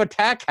even want to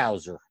attack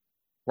Hauser,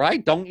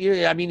 right? Don't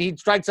you? I mean, he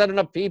strikes out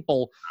enough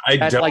people.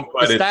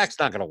 The stack's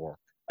not going to work.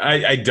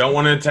 I don't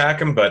want to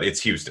attack him, but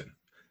it's Houston.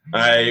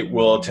 I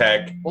will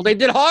attack. Well, they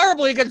did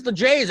horribly against the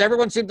Jays.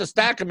 Everyone seemed to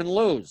stack him and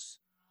lose.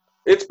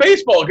 It's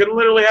baseball. It can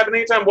literally happen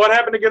anytime. What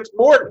happened against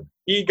Morton?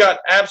 He got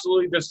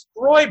absolutely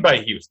destroyed by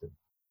Houston.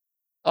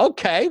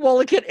 Okay, well,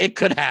 it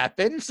could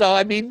happen. So,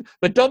 I mean,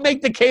 but don't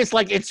make the case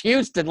like it's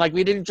Houston. Like,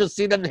 we didn't just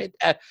see them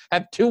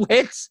have 2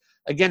 hits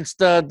against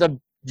the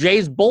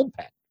Jays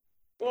bullpen.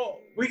 Well,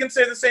 we can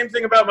say the same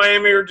thing about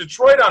Miami or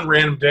Detroit on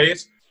random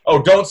days.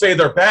 Oh, don't say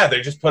they're bad.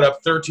 They just put up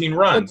 13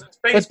 runs.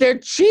 But they're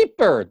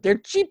cheaper. They're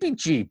cheap.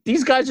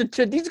 These guys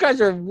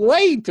are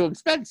way too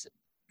expensive.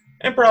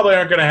 And probably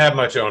aren't going to have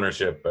much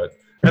ownership, but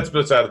that's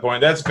beside the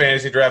point. That's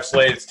Fantasy Draft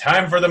Slate. It's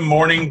time for the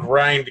morning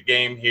grind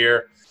game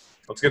here.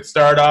 Let's get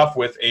started off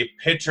with a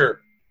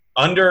pitcher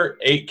under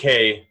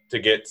 8K to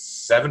get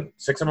 7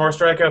 or more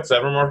strikeouts.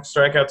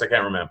 I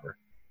can't remember.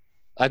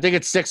 I think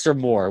it's 6 or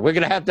more. We're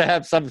going to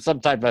have some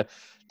type of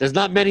 – there's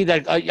not many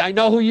that I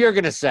know who you're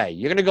going to say.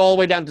 You're going to go all the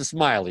way down to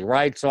Smiley,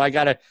 right? So I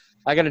got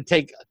to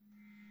take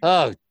 –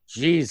 oh,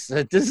 geez.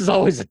 This is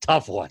always a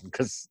tough one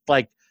because,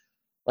 like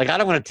I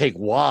don't want to take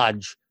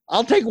Waj.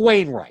 I'll take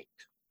Wainwright.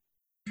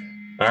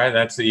 All right,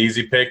 that's the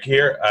easy pick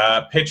here.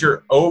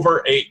 Pitcher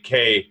over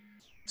 8K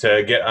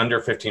to get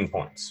under 15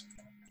 points.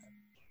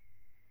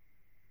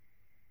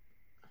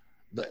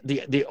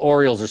 The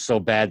Orioles are so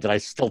bad that I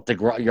still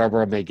think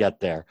Yarborough may get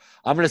there.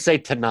 I'm going to say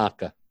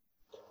Tanaka.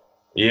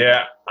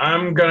 Yeah,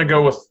 I'm going to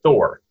go with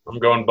Thor. I'm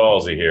going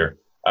ballsy here.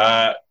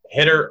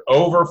 Hitter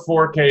over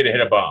 4K to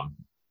hit a bomb.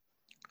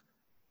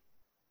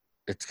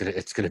 It's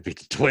gonna be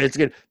the Twin. It's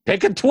gonna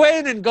pick a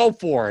Twin and go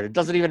for it. It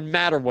doesn't even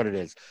matter what it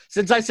is.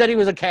 Since I said he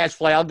was a cash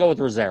play, I'll go with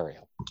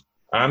Rosario.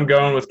 I'm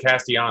going with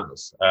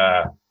Castellanos.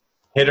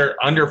 Hitter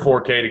under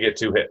 4K to get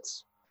 2 hits.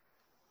 Is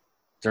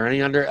there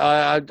any under?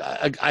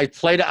 I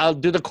played. I'll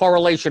do the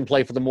correlation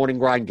play for the morning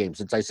grind game.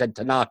 Since I said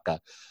Tanaka,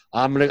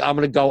 I'm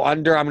gonna go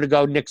under. I'm gonna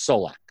go Nick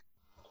Solak.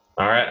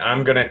 All right,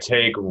 I'm gonna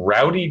take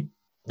Rowdy.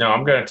 No,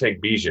 I'm gonna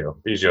take Biggio.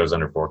 Biggio's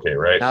under 4K,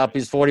 right? Nope,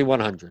 he's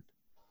 4,100.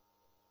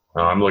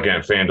 Oh, I'm looking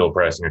at FanDuel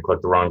pricing. I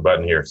clicked the wrong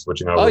button here.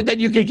 Switching over. Oh, then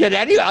you can get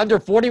any under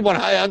 41.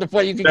 Under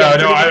 40, you can get.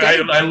 No,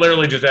 I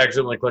literally just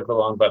accidentally clicked the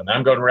wrong button.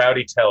 I'm going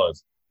Rowdy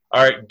Tellez.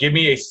 All right, give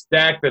me a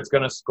stack that's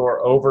going to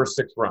score over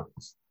 6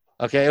 runs.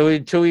 Okay, it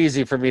would be too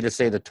easy for me to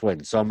say the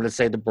Twins, so I'm going to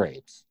say the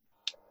Braves.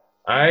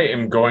 I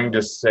am going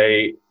to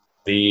say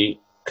the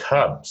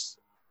Cubs.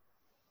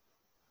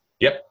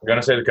 Yep, I'm going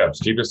to say the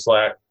Cubs. Cheapest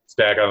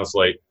stack on the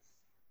slate.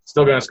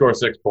 Still going to score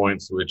 6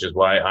 points, which is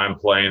why I'm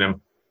playing them.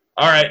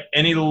 All right,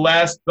 any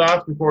last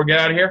thoughts before we get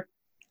out of here?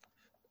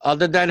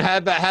 Other than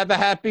have a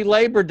happy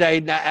Labor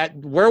Day.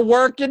 We're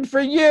working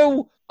for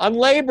you on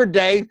Labor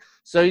Day,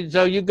 so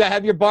you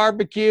have your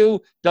barbecue.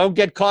 Don't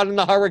get caught in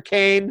the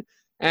hurricane,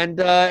 and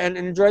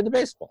enjoy the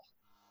baseball.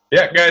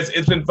 Yeah, guys,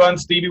 it's been fun.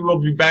 Stevie will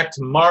be back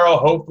tomorrow.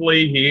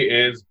 Hopefully, he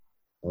is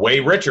way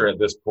richer at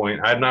this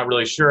point. I'm not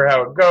really sure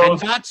how it goes.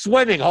 And not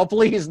swimming.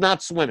 Hopefully, he's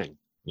not swimming.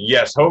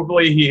 Yes,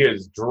 hopefully he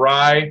is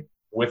dry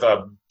with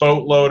a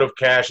boatload of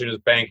cash in his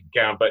bank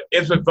account. But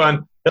it's been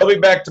fun. He'll be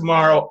back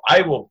tomorrow. I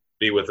will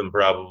be with him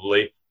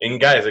probably. And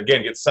guys,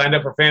 again, get signed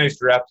up for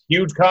FantasyDraft.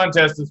 Huge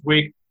contest this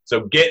week,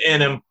 so get in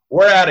him.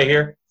 We're out of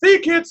here. See you,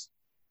 kids.